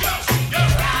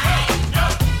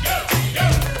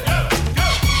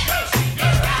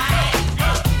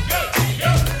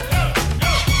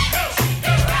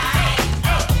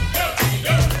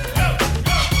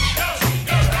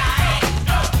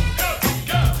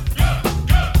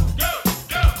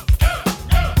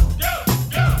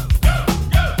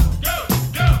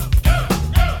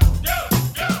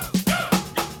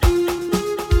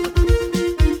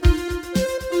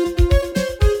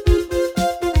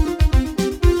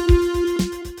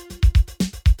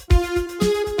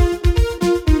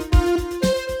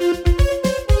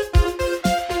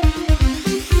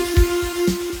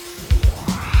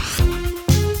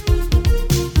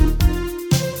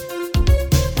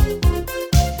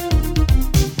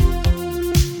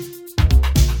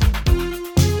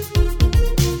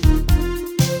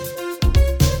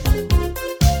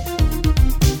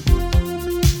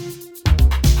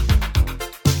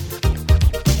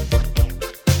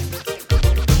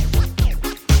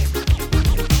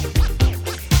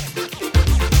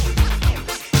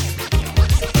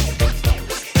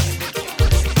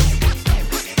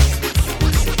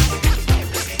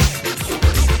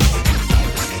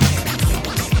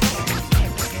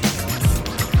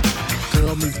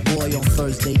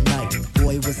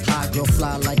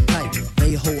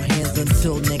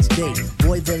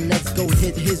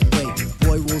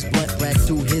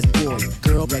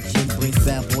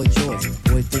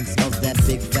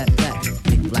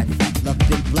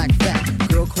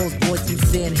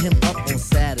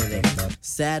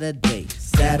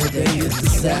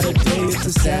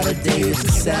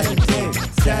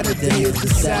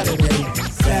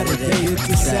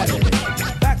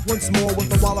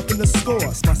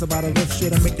 About a riff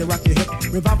should I make you rock your hip.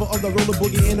 Revival of the roller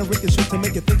boogie and a ricochet to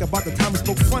make you think about the time we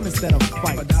spoke fun instead of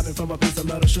fight. But diving from a piece of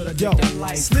metal should I yo,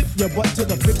 slip your butt to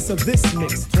the fix of this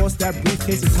mix. Toss that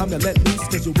briefcase, it's time to let loose.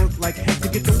 Cause you work like heck to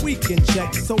get the weekend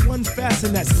check. So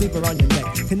unfasten that sleeper on your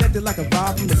neck. Connected like a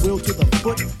vibe from the wheel to the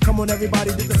foot. Come on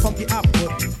everybody, do the funky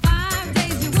output. 5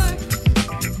 days you work,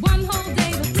 1 whole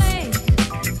day to play.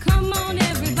 Come on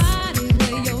everybody,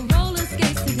 wear your roller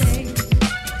skates today.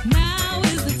 Now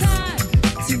is the time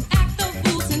to act the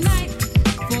fool tonight.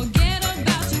 Forget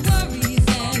about your worries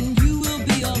and you will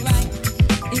be alright.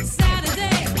 It's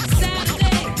Saturday,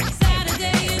 Saturday,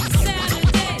 Saturday, it's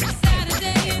Saturday,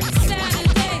 Saturday, it's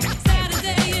Saturday,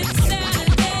 Saturday, it's Saturday,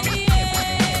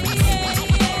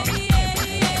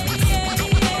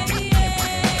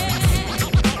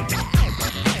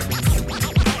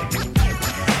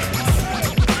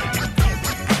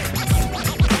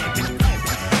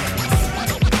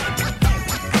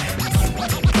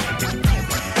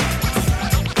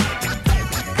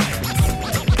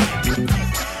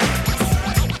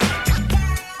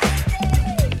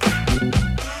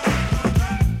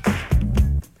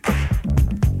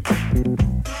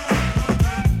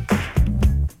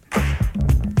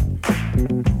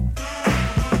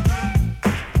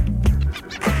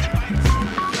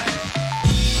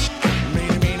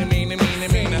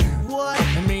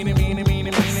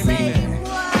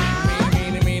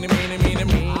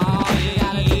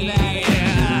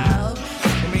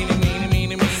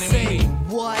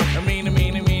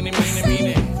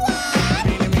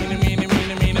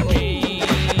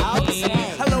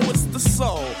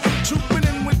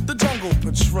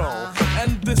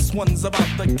 one's about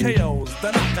the KOs,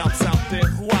 the knockouts out there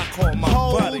who I call my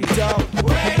buddy.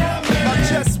 Now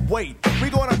just wait, we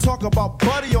gonna talk about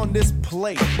Buddy on this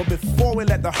plate. But before we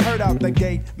let the herd out the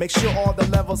gate, make sure all the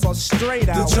levels are straight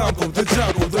out. The jungle,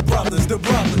 the brothers,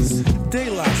 De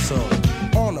La Soul,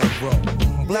 on a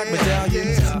roll. Black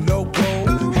medallions, no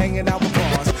gold, hanging out with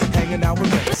bars, hanging out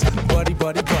with mates.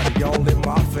 Buddy, all in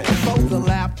my face. For the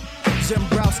lap,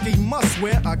 Jimbrowski must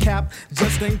wear a cap,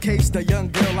 just in case the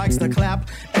young girl likes to clap.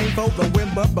 Ain't for the win,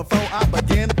 but before I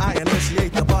begin, I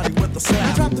initiate the body with the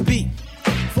slap. I drop the beat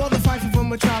for the fight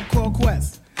from a Tribe Called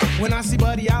Quest. When I see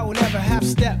Buddy, I will never half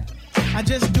step. I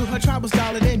just do her tribal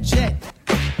style and then jet.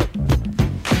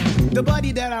 The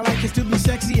Buddy that I like is to be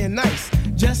sexy and nice,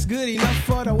 just good enough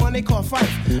for the one they call Fife.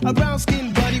 A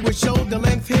brown-skinned Buddy with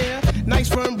shoulder-length hair, nice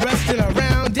firm breast and a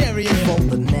round area. For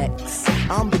the next,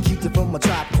 I'm the cutie from a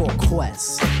Tribe Called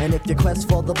Quest. And if your quest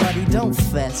for the Buddy, don't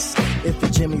fess. If the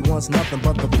Jimmy wants nothing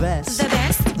but the best,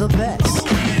 the best.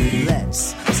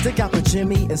 Let's stick out the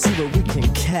Jimmy and see what we can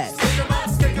catch.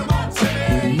 Stick 'em up,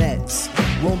 Jimmy.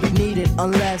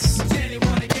 unless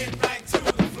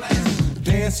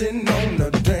dancing on the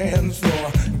dance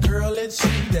floor. Girl, it's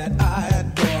you that I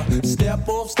adore. Step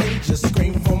off stage, just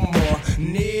scream for more.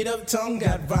 Native tongue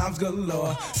got rhymes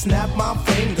galore. Snap my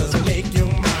fingers, make you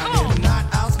mine. If not,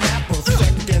 I'll snap a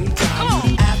second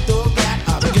time. After that,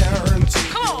 I guarantee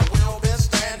you will be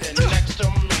standing next to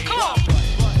me.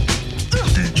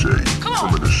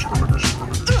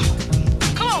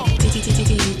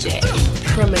 DJ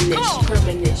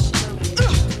Premonition.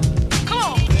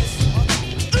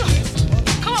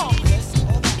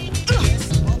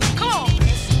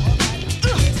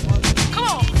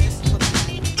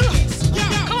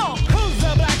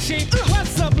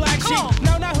 What's up, black sheep?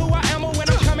 Know not who I am or when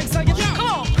I'm coming, so you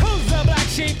who's the black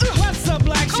sheep? What's up,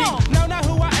 black sheep? Know not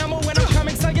who I am or when I'm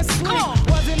coming, so you sleep.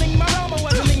 Wasn't in my realm or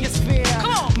wasn't in your sphere.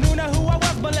 Knew not who I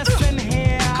was, but listen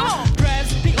here.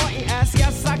 Press the OES,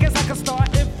 yes, I guess I can start.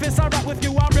 If it's alright with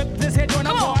you, I'll rip this head joint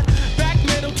apart. Back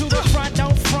middle to the front,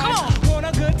 don't front. Want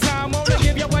a good time, wanna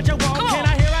give you what you want. Can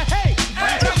I hear a hey?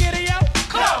 Can I get it, yo?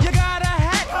 You got a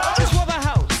hat, it's for the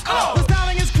house. The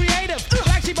styling is creative,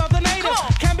 black sheep of the native.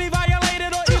 Can be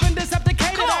violated or even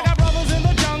decepticated. I got brothers in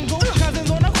the jungle, cousins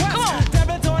on a quest.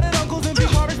 Debit-ordered uncles and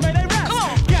P-Porridge may they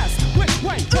rest. Guess which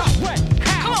way, what, when,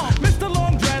 how? Mr.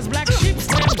 Long Dress, black sheep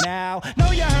stand now.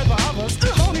 Know you heard the others,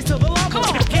 only still the lovers.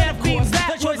 Can't beat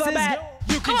that, the choice is bad.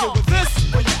 You can get with this,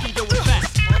 or you can get with that.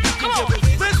 You can get with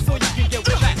this, or you can get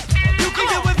with that. You can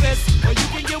get with this, or you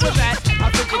can get with that. I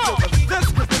think you get with this,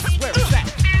 cause this is where it's at.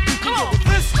 You can get with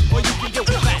this, or you can get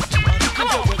with that. You can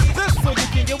get with this, or you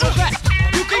can get with that.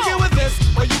 You can get with this,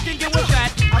 or you can get with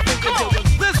that. I think you get with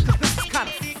this, cause this is kind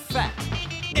of fat.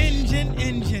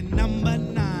 Engine number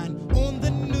 9 on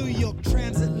the New York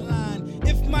Transit line.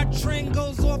 If my train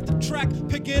goes off the track,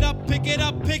 pick it up, pick it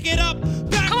up, pick it up.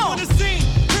 Back on the scene,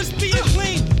 crispy and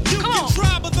clean. You can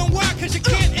try, but then why? Cause you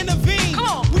can't intervene.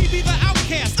 We be the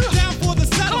outcast, down for the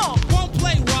settle. Won't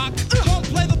play rock, won't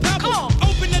play the pebble.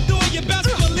 Open the door, you best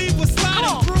believe we're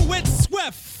sliding through it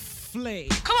swiftly.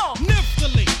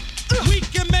 Niftily, we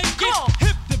can make it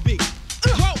hip to beat.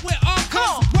 What with our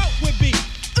cause, what with beat.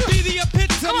 Be the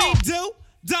epitome, do,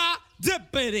 die,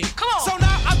 dippity. So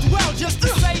now I dwell just to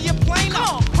say you plain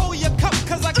up. Hold your cup,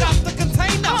 cause I got the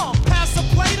container. Pass a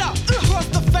plate up, cross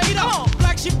the fader.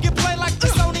 Black sheep can play like the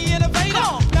Sony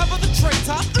Innovator. Never the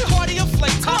traitor, party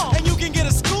inflator. And you can get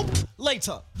a scoop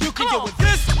later. You can get with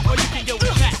this, or you can get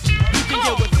with that. You can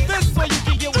get with this, or you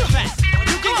can get with that.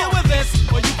 You can get with this,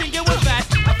 or you can get with that.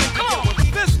 I think you get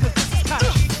with this, cause this is kind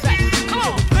of fat. You can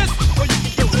get with this, or you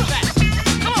can get with that. You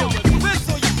can get with this,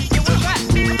 or you can get with that.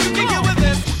 You can get with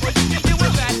this, or you can get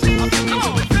with that. I think you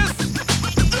get with this,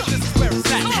 cause this is where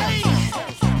it's at.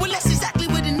 Well, that's exactly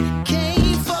what it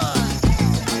came for.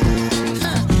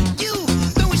 You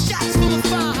throwing shots from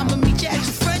afar, I'ma meet you at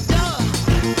your front door.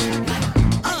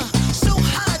 So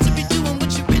hard to be doing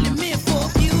what you really meant for,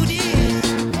 beauty.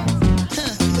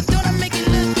 But don't I make it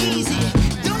look easy?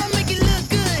 Don't I make it look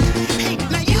good? Hey,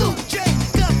 now you drink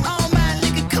up all my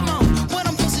liquor, come on, what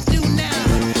I'm supposed to do now?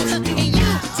 And you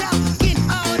talking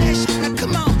all that shit, now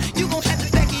come on, you gon' have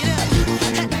to back it up.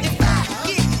 If I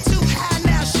get too high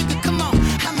now, sugar, come on,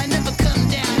 I might never come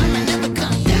down, I might never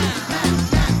come down.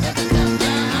 Never come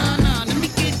down, no, let me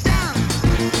get down.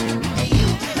 Hey, you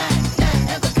might not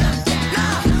ever come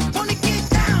down. Wanna get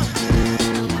down.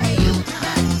 Hey, you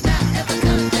might not ever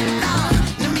come down.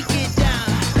 Let me get down.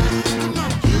 Come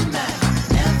on, you might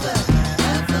never,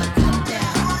 ever come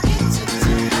down. It took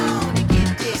too long to get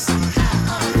this high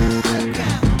off the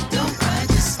ground. Don't run,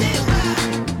 just stay a while.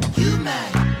 You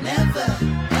might never,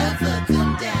 ever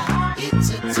come down. It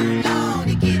took too long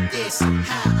to get this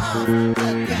high off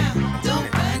the ground. Don't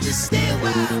run, just stay a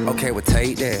while. Okay, well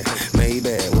take that,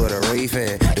 Maybach with a rave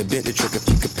hat. The bit the trick if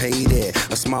you could pay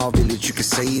that. A small village you could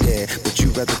say that, but you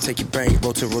rather take your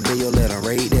bankroll to Rodeo, let them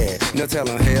rate that. No tell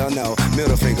them hell no,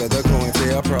 middle finger the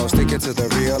COINTELPRO. Stick it to the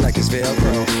real like it's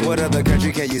Velcro. What other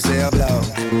country can you sell blow?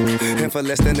 And for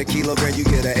less than a kilogram you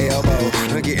get an elbow.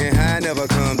 I'm getting high, never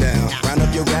come down. Round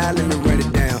up your ride, let me run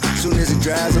it down. Soon as it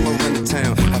dries, I'ma run to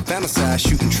town. I fantasize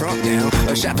shooting Trump down.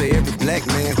 A shot for every black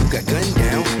man who got gunned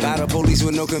down. By the police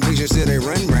with no conviction, still they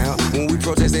run round. When we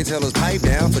protest, they tell us pipe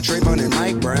down. For Trayvon and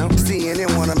Mike Brown.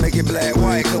 CNN wanna make it black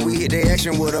white, cause we hit their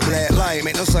action with a black light.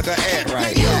 Make no sucker act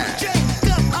right. Yeah. Drink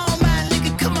up all my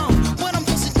liquor, come on, what I'm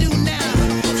supposed to do now?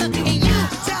 And you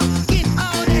talking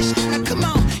all that shit, now come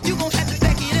on, you gon' have to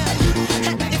back it up.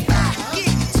 If I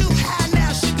get too high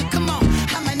now, sugar, come on,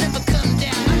 I might never come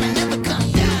down, I might never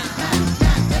come down.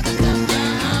 Never come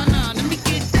down, no, let me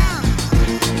get down.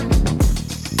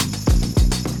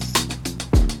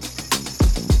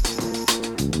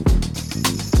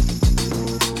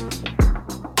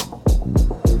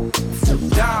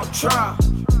 Trump.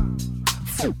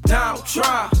 Donald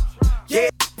Trump. Yeah,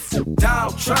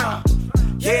 Donald Trump.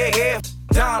 Yeah,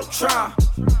 Donald Trump.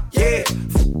 Yeah,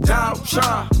 Donald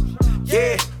Trump.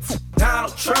 Yeah,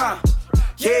 Donald Trump.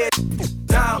 Yeah,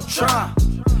 Donald Trump.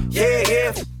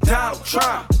 Yeah, Donald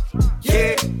Trump.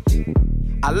 Yeah.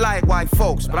 I like white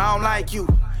folks, but I don't like you.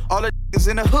 All the niggas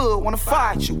in the hood wanna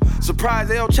fight you.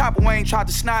 Surprised El Chapo ain't tried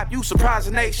to snipe you. Surprised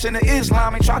the Nation of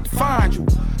Islam ain't tried to find you.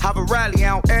 Have a rally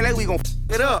out LA, we gon'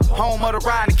 it up. Home of the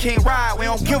ride and King Ride, we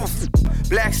don't give a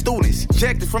Black students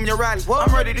ejected from your rally. Well,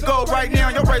 I'm ready to go right now.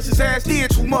 Your racist ass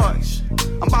did too much.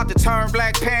 I'm about to turn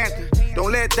Black Panther.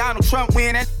 Don't let Donald Trump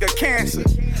win, that nigga cancer.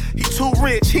 He too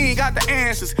rich, he ain't got the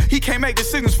answers. He can't make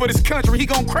decisions for this country, he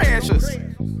gon' crash us.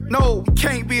 No, he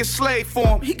can't be a slave for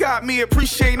him. He got me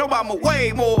appreciating Obama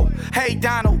way more. Hey,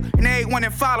 Donald, and everyone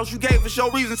that follows, you gave us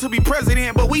your reason to be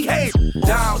president, but we hate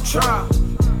Donald Trump.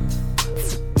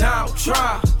 Donald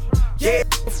Trump. Yeah,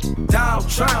 Donald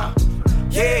Trump.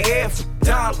 Yeah,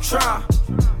 Donald Trump.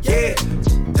 Yeah,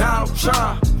 Donald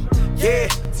Trump. Yeah,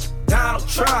 Donald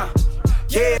Trump.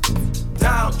 Yeah,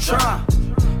 Donald Trump.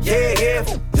 Yeah,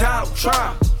 Donald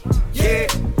Trump. Yeah.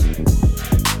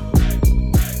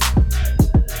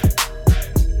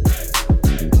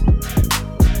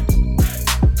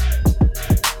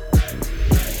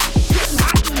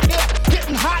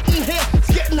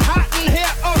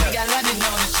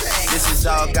 This is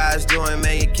all God's doing,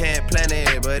 man, you can't plan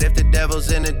it. But if the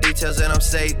devil's in the details, then I'm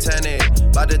satanic.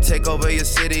 About to take over your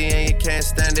city and you can't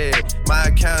stand it. My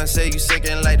accountant say you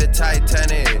sinking like the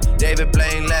Titanic. David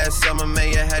Blaine last summer, man,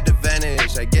 you had to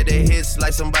vanish. I get the hits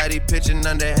like somebody pitching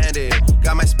underhanded.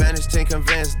 Got my Spanish team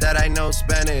convinced that I know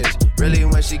Spanish. Really,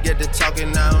 when she get to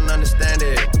talking, I don't understand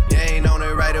it. You ain't on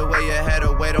it right away, you had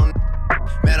to wait on.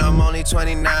 Man, I'm only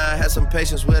 29, had some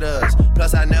patience with us.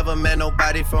 Plus, I never met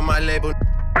nobody from my label.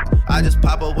 I just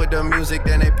pop up with the music,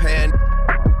 then they payin'.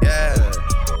 Yeah,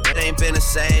 it ain't been the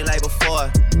same like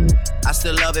before. I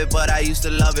still love it, but I used to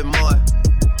love it more.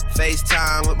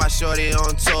 FaceTime with my shorty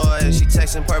on tour, and she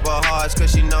texting purple hearts,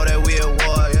 cause she know that we at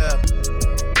war,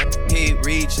 yeah. Keep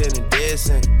reaching and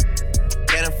dissing.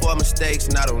 Can't afford mistakes,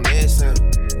 not on this end.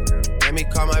 Let me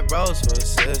call my bros for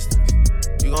assistance.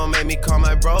 You gon' make me call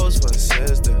my bros for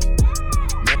assistance.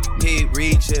 Keep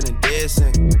reaching and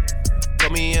dissing.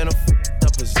 Put me in a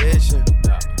position.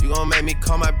 You gon' make me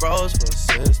call my bros for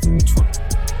assistance.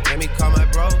 Let me call my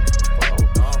bros.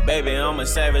 Baby, I'm a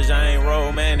savage, I ain't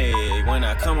romantic. When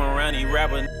I come around, these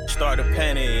rappers start to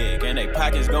panic. And they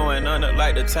pockets going under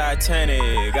like the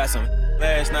Titanic. Got some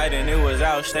last night and it was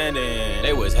outstanding.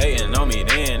 They was hating on me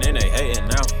then and they hating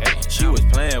now. She was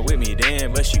playing with me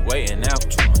then, but she waiting now.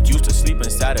 Used to sleep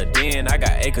inside a den, I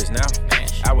got acres now.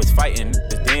 I was fighting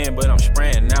then, but I'm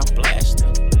spraying now. Blasting.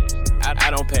 I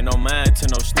don't pay no mind to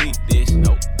no sneak this,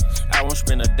 nope. I won't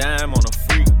spend a dime on a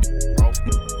freak.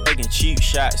 Taking cheap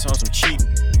shots on some cheap.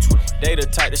 They the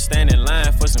type to stand in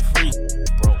line for some free.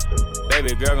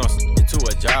 Baby girl gon' into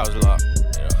a jaws lock.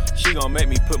 She gon' make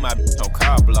me put my on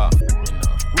car block.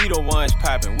 We the ones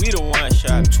popping, we the ones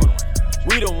shopping.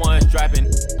 We the ones dropping,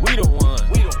 we the ones.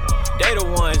 They the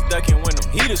ones ducking when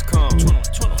them heaters come.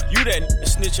 You that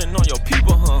snitching on your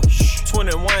people, huh?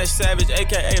 21 Savage,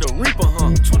 aka the Reaper,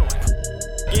 huh?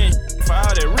 Getting for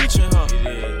all that reaching, huh?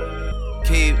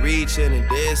 Keep reaching and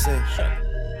dissing.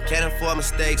 Can't afford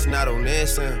mistakes, not on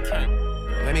this end.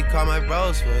 Let me call my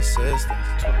bros for assistance.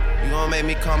 You gon' make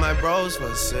me call my bros for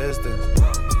assistance.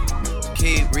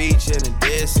 Keep reaching and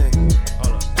dissing.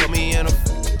 Put me in a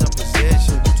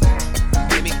position.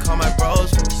 Let me call my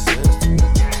bros for assistance.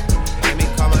 Let me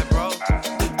call my bros.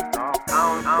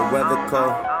 The weather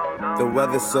cold, the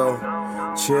weather so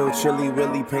chill, chilly,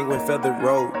 really penguin feather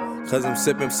road. Cause I'm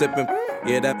sipping,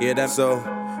 yeah that so.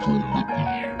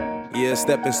 Yeah,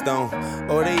 stepping stone.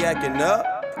 Oh, they acting up.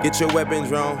 Get your weapons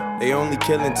wrong. They only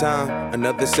killing time.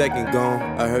 Another second gone.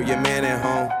 I heard your man at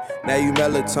home. Now you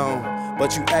melatonin,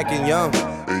 but you acting young.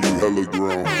 And you hella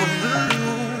grown.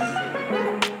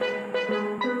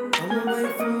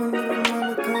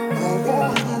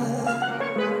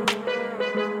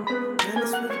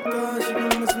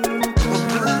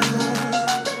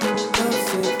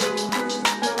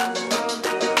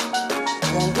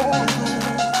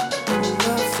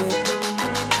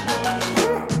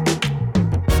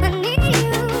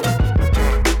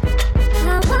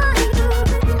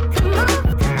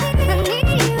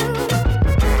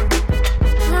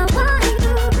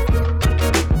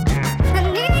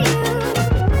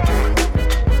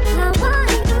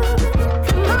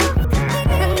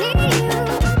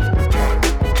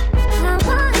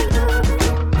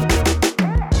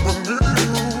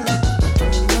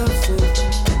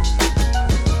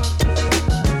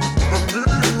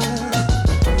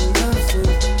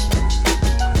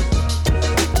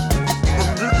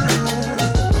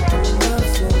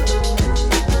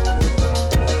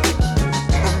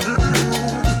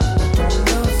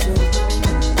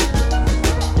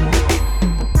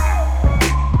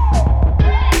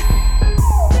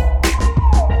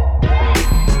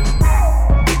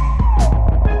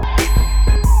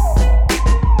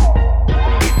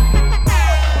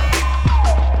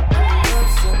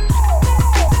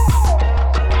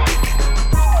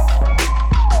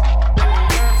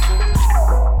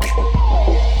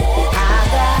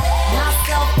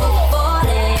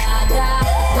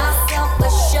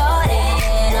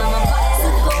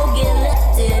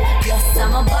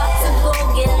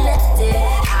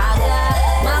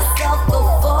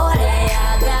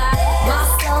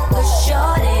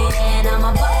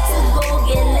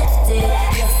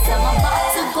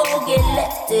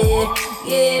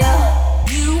 Yeah,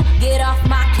 you get off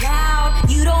my cloud.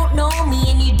 You don't know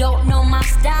me and you don't know my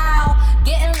style.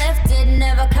 Getting lifted,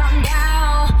 never come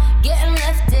down. Getting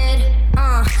lifted,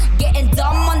 getting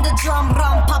dumb on the drum,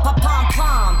 rum, papa, pom,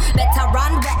 pom. Better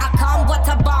run where I come, what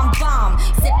a bomb, bomb.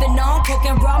 Sipping on coke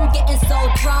and rum, getting so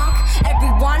drunk.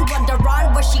 Everyone wonder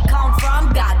on where she come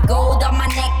from. Got gold on my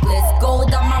necklace,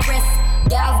 gold on my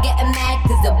wrist. Gals getting mad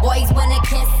cause the boys wanna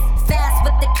kiss. Fast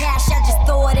with the cash, I just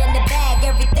throw it in the bag.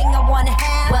 Everything I wanna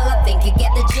have, well I think you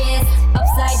get the gist.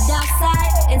 Upside,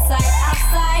 downside, inside,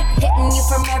 outside. Hitting you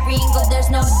from every angle, there's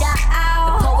no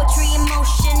doubt. The poetry in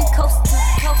motion, coast to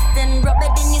coast, and rub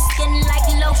it in your skin like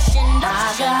lotion.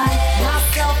 I got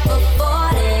myself a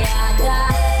 40, I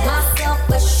got myself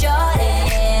a shorty,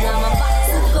 and I'm about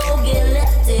to go get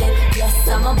lifted. Yes,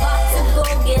 I'm about to go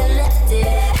get lifted.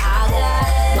 I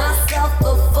got myself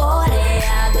a 40,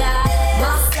 I got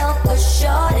myself a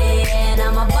shorty, and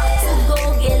I'm about to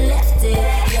go get lifted.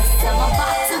 Yes, I'm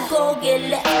about to go get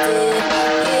lifted.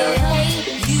 Yeah, hey,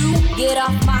 you get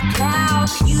off my cloud.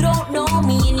 You don't know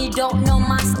me and you don't know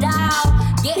my style.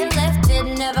 Getting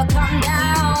lifted, never come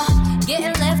down.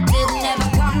 Getting lifted, never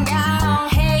come down.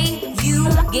 Hey, you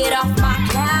get off my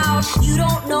cloud. You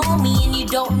don't know me and you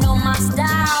don't know my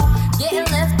style. Getting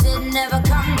lifted, never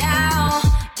come down.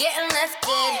 Getting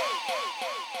lifted.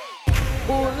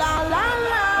 Ooh la la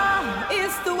la,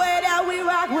 it's the way that we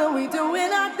rock when we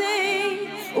doing our thing.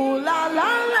 Ooh la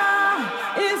la la,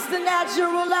 it's the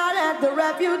natural light that the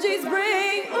refugees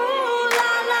bring. Ooh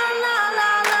la la la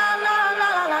la la la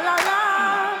la la la la.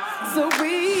 So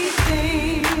we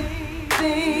sing,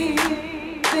 sing,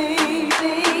 sing,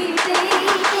 sing,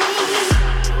 sing.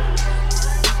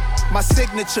 My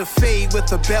signature fade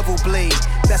with a bevel blade,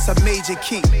 that's a major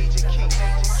key.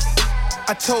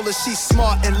 I told her she's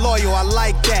smart and loyal, I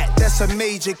like that, that's a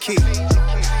major key.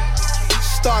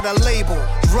 Start a label,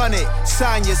 run it,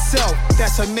 sign yourself,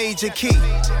 that's a major key.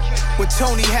 What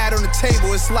Tony had on the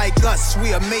table, it's like us,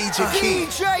 we a major key.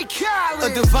 DJ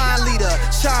Khaled. A divine leader,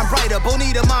 shine brighter,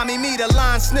 bonita, mommy, meter,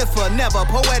 line sniffer, never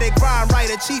poetic rhyme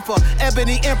writer, chiefer,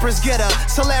 ebony empress getter,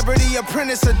 celebrity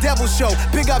apprentice, a devil show,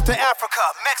 big up to Africa,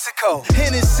 Mexico,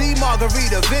 Hennessy,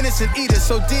 margarita, venison eater,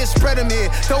 so dear spread them here,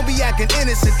 don't be acting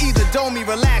innocent either, don't me,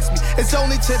 relax me, it's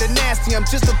only to the nasty, I'm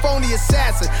just a phony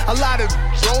assassin, a lot of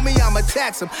roll me, I'ma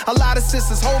tax them, a lot of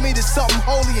sisters hold me to something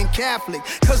holy and Catholic,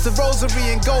 cause the rosary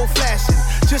and gold flashing,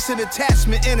 just an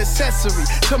attachment and accessory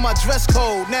to my dress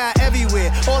code, now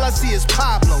everywhere, all I see is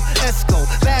Pablo, Esco,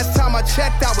 last time I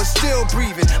checked I was still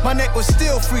breathing, my neck was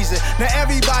still freezing, now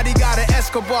everybody got an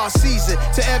Escobar season,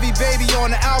 to every baby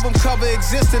on the album cover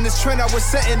existing, this trend I was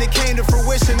setting, it came to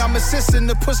fruition, I'm assisting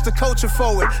to push the culture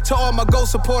forward, to all my go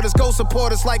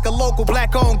supporters like a local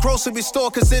black owned grocery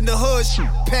store, cause in the hood,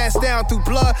 passed down through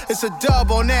blood, it's a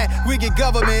dub on that, we get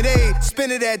government aid,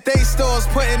 spend it at day stores,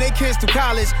 putting their kids through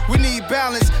college, we need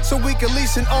balance, so we can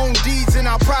lease and own deeds in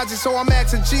our projects, so I'm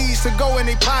asking G's to go in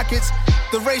their pockets,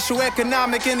 the racial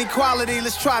economic inequality,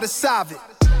 let's try to solve it.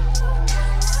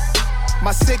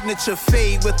 My signature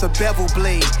fade with a bevel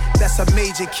blade, that's a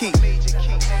major key.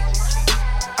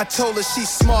 I told her she's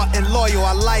smart and loyal,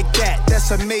 I like that,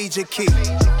 that's a major key.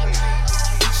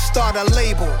 Start a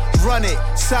label, run it,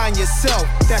 sign yourself,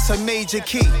 that's a major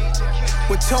key.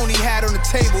 What Tony had on the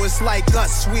table, it's like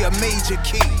us, we a major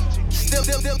key.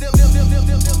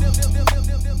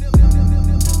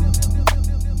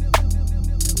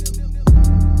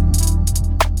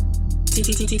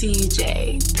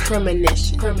 DJ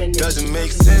Premonition. Doesn't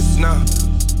make sense now.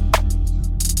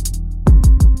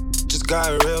 Just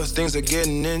got real, things are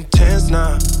getting intense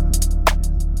now.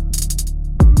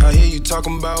 I hear you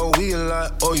talking about we a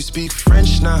lot, oh you speak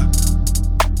French now.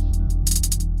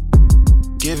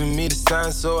 Giving me the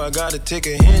sign, so I gotta take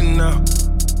a hint now.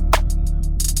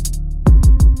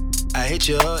 I hit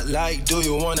you up like, do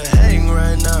you wanna hang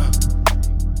right now?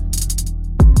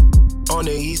 On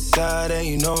the east side, and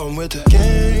you know I'm with the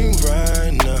gang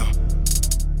right now.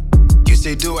 You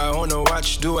say, do I wanna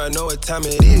watch? Do I know what time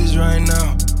it is right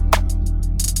now?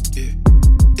 Yeah,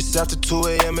 it's after 2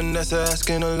 a.m. and that's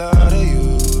asking a lot of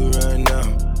you right now.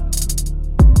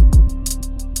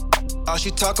 All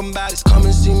she talking about is come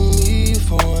and see me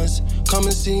for once. Come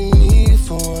and see me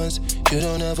for once. You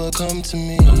don't ever come to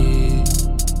me.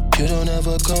 You don't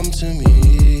ever come to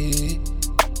me.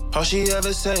 All she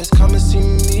ever says, come and see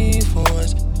me for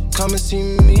once. Come and see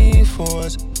me for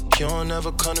once. You don't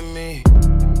ever come to me.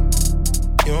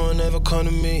 You don't ever come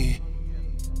to me.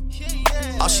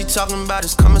 All she talking about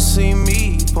is come and see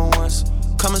me for once.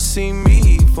 Come and see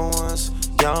me for once.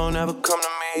 Y'all don't ever come to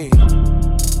me.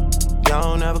 Y'all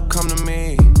don't ever come to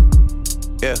me.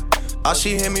 Yeah. All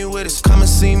she hit me with is come and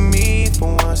see me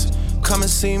for once. Come and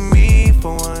see me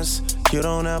for once. You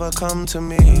don't ever come to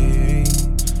me.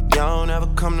 You don't ever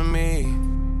come to me.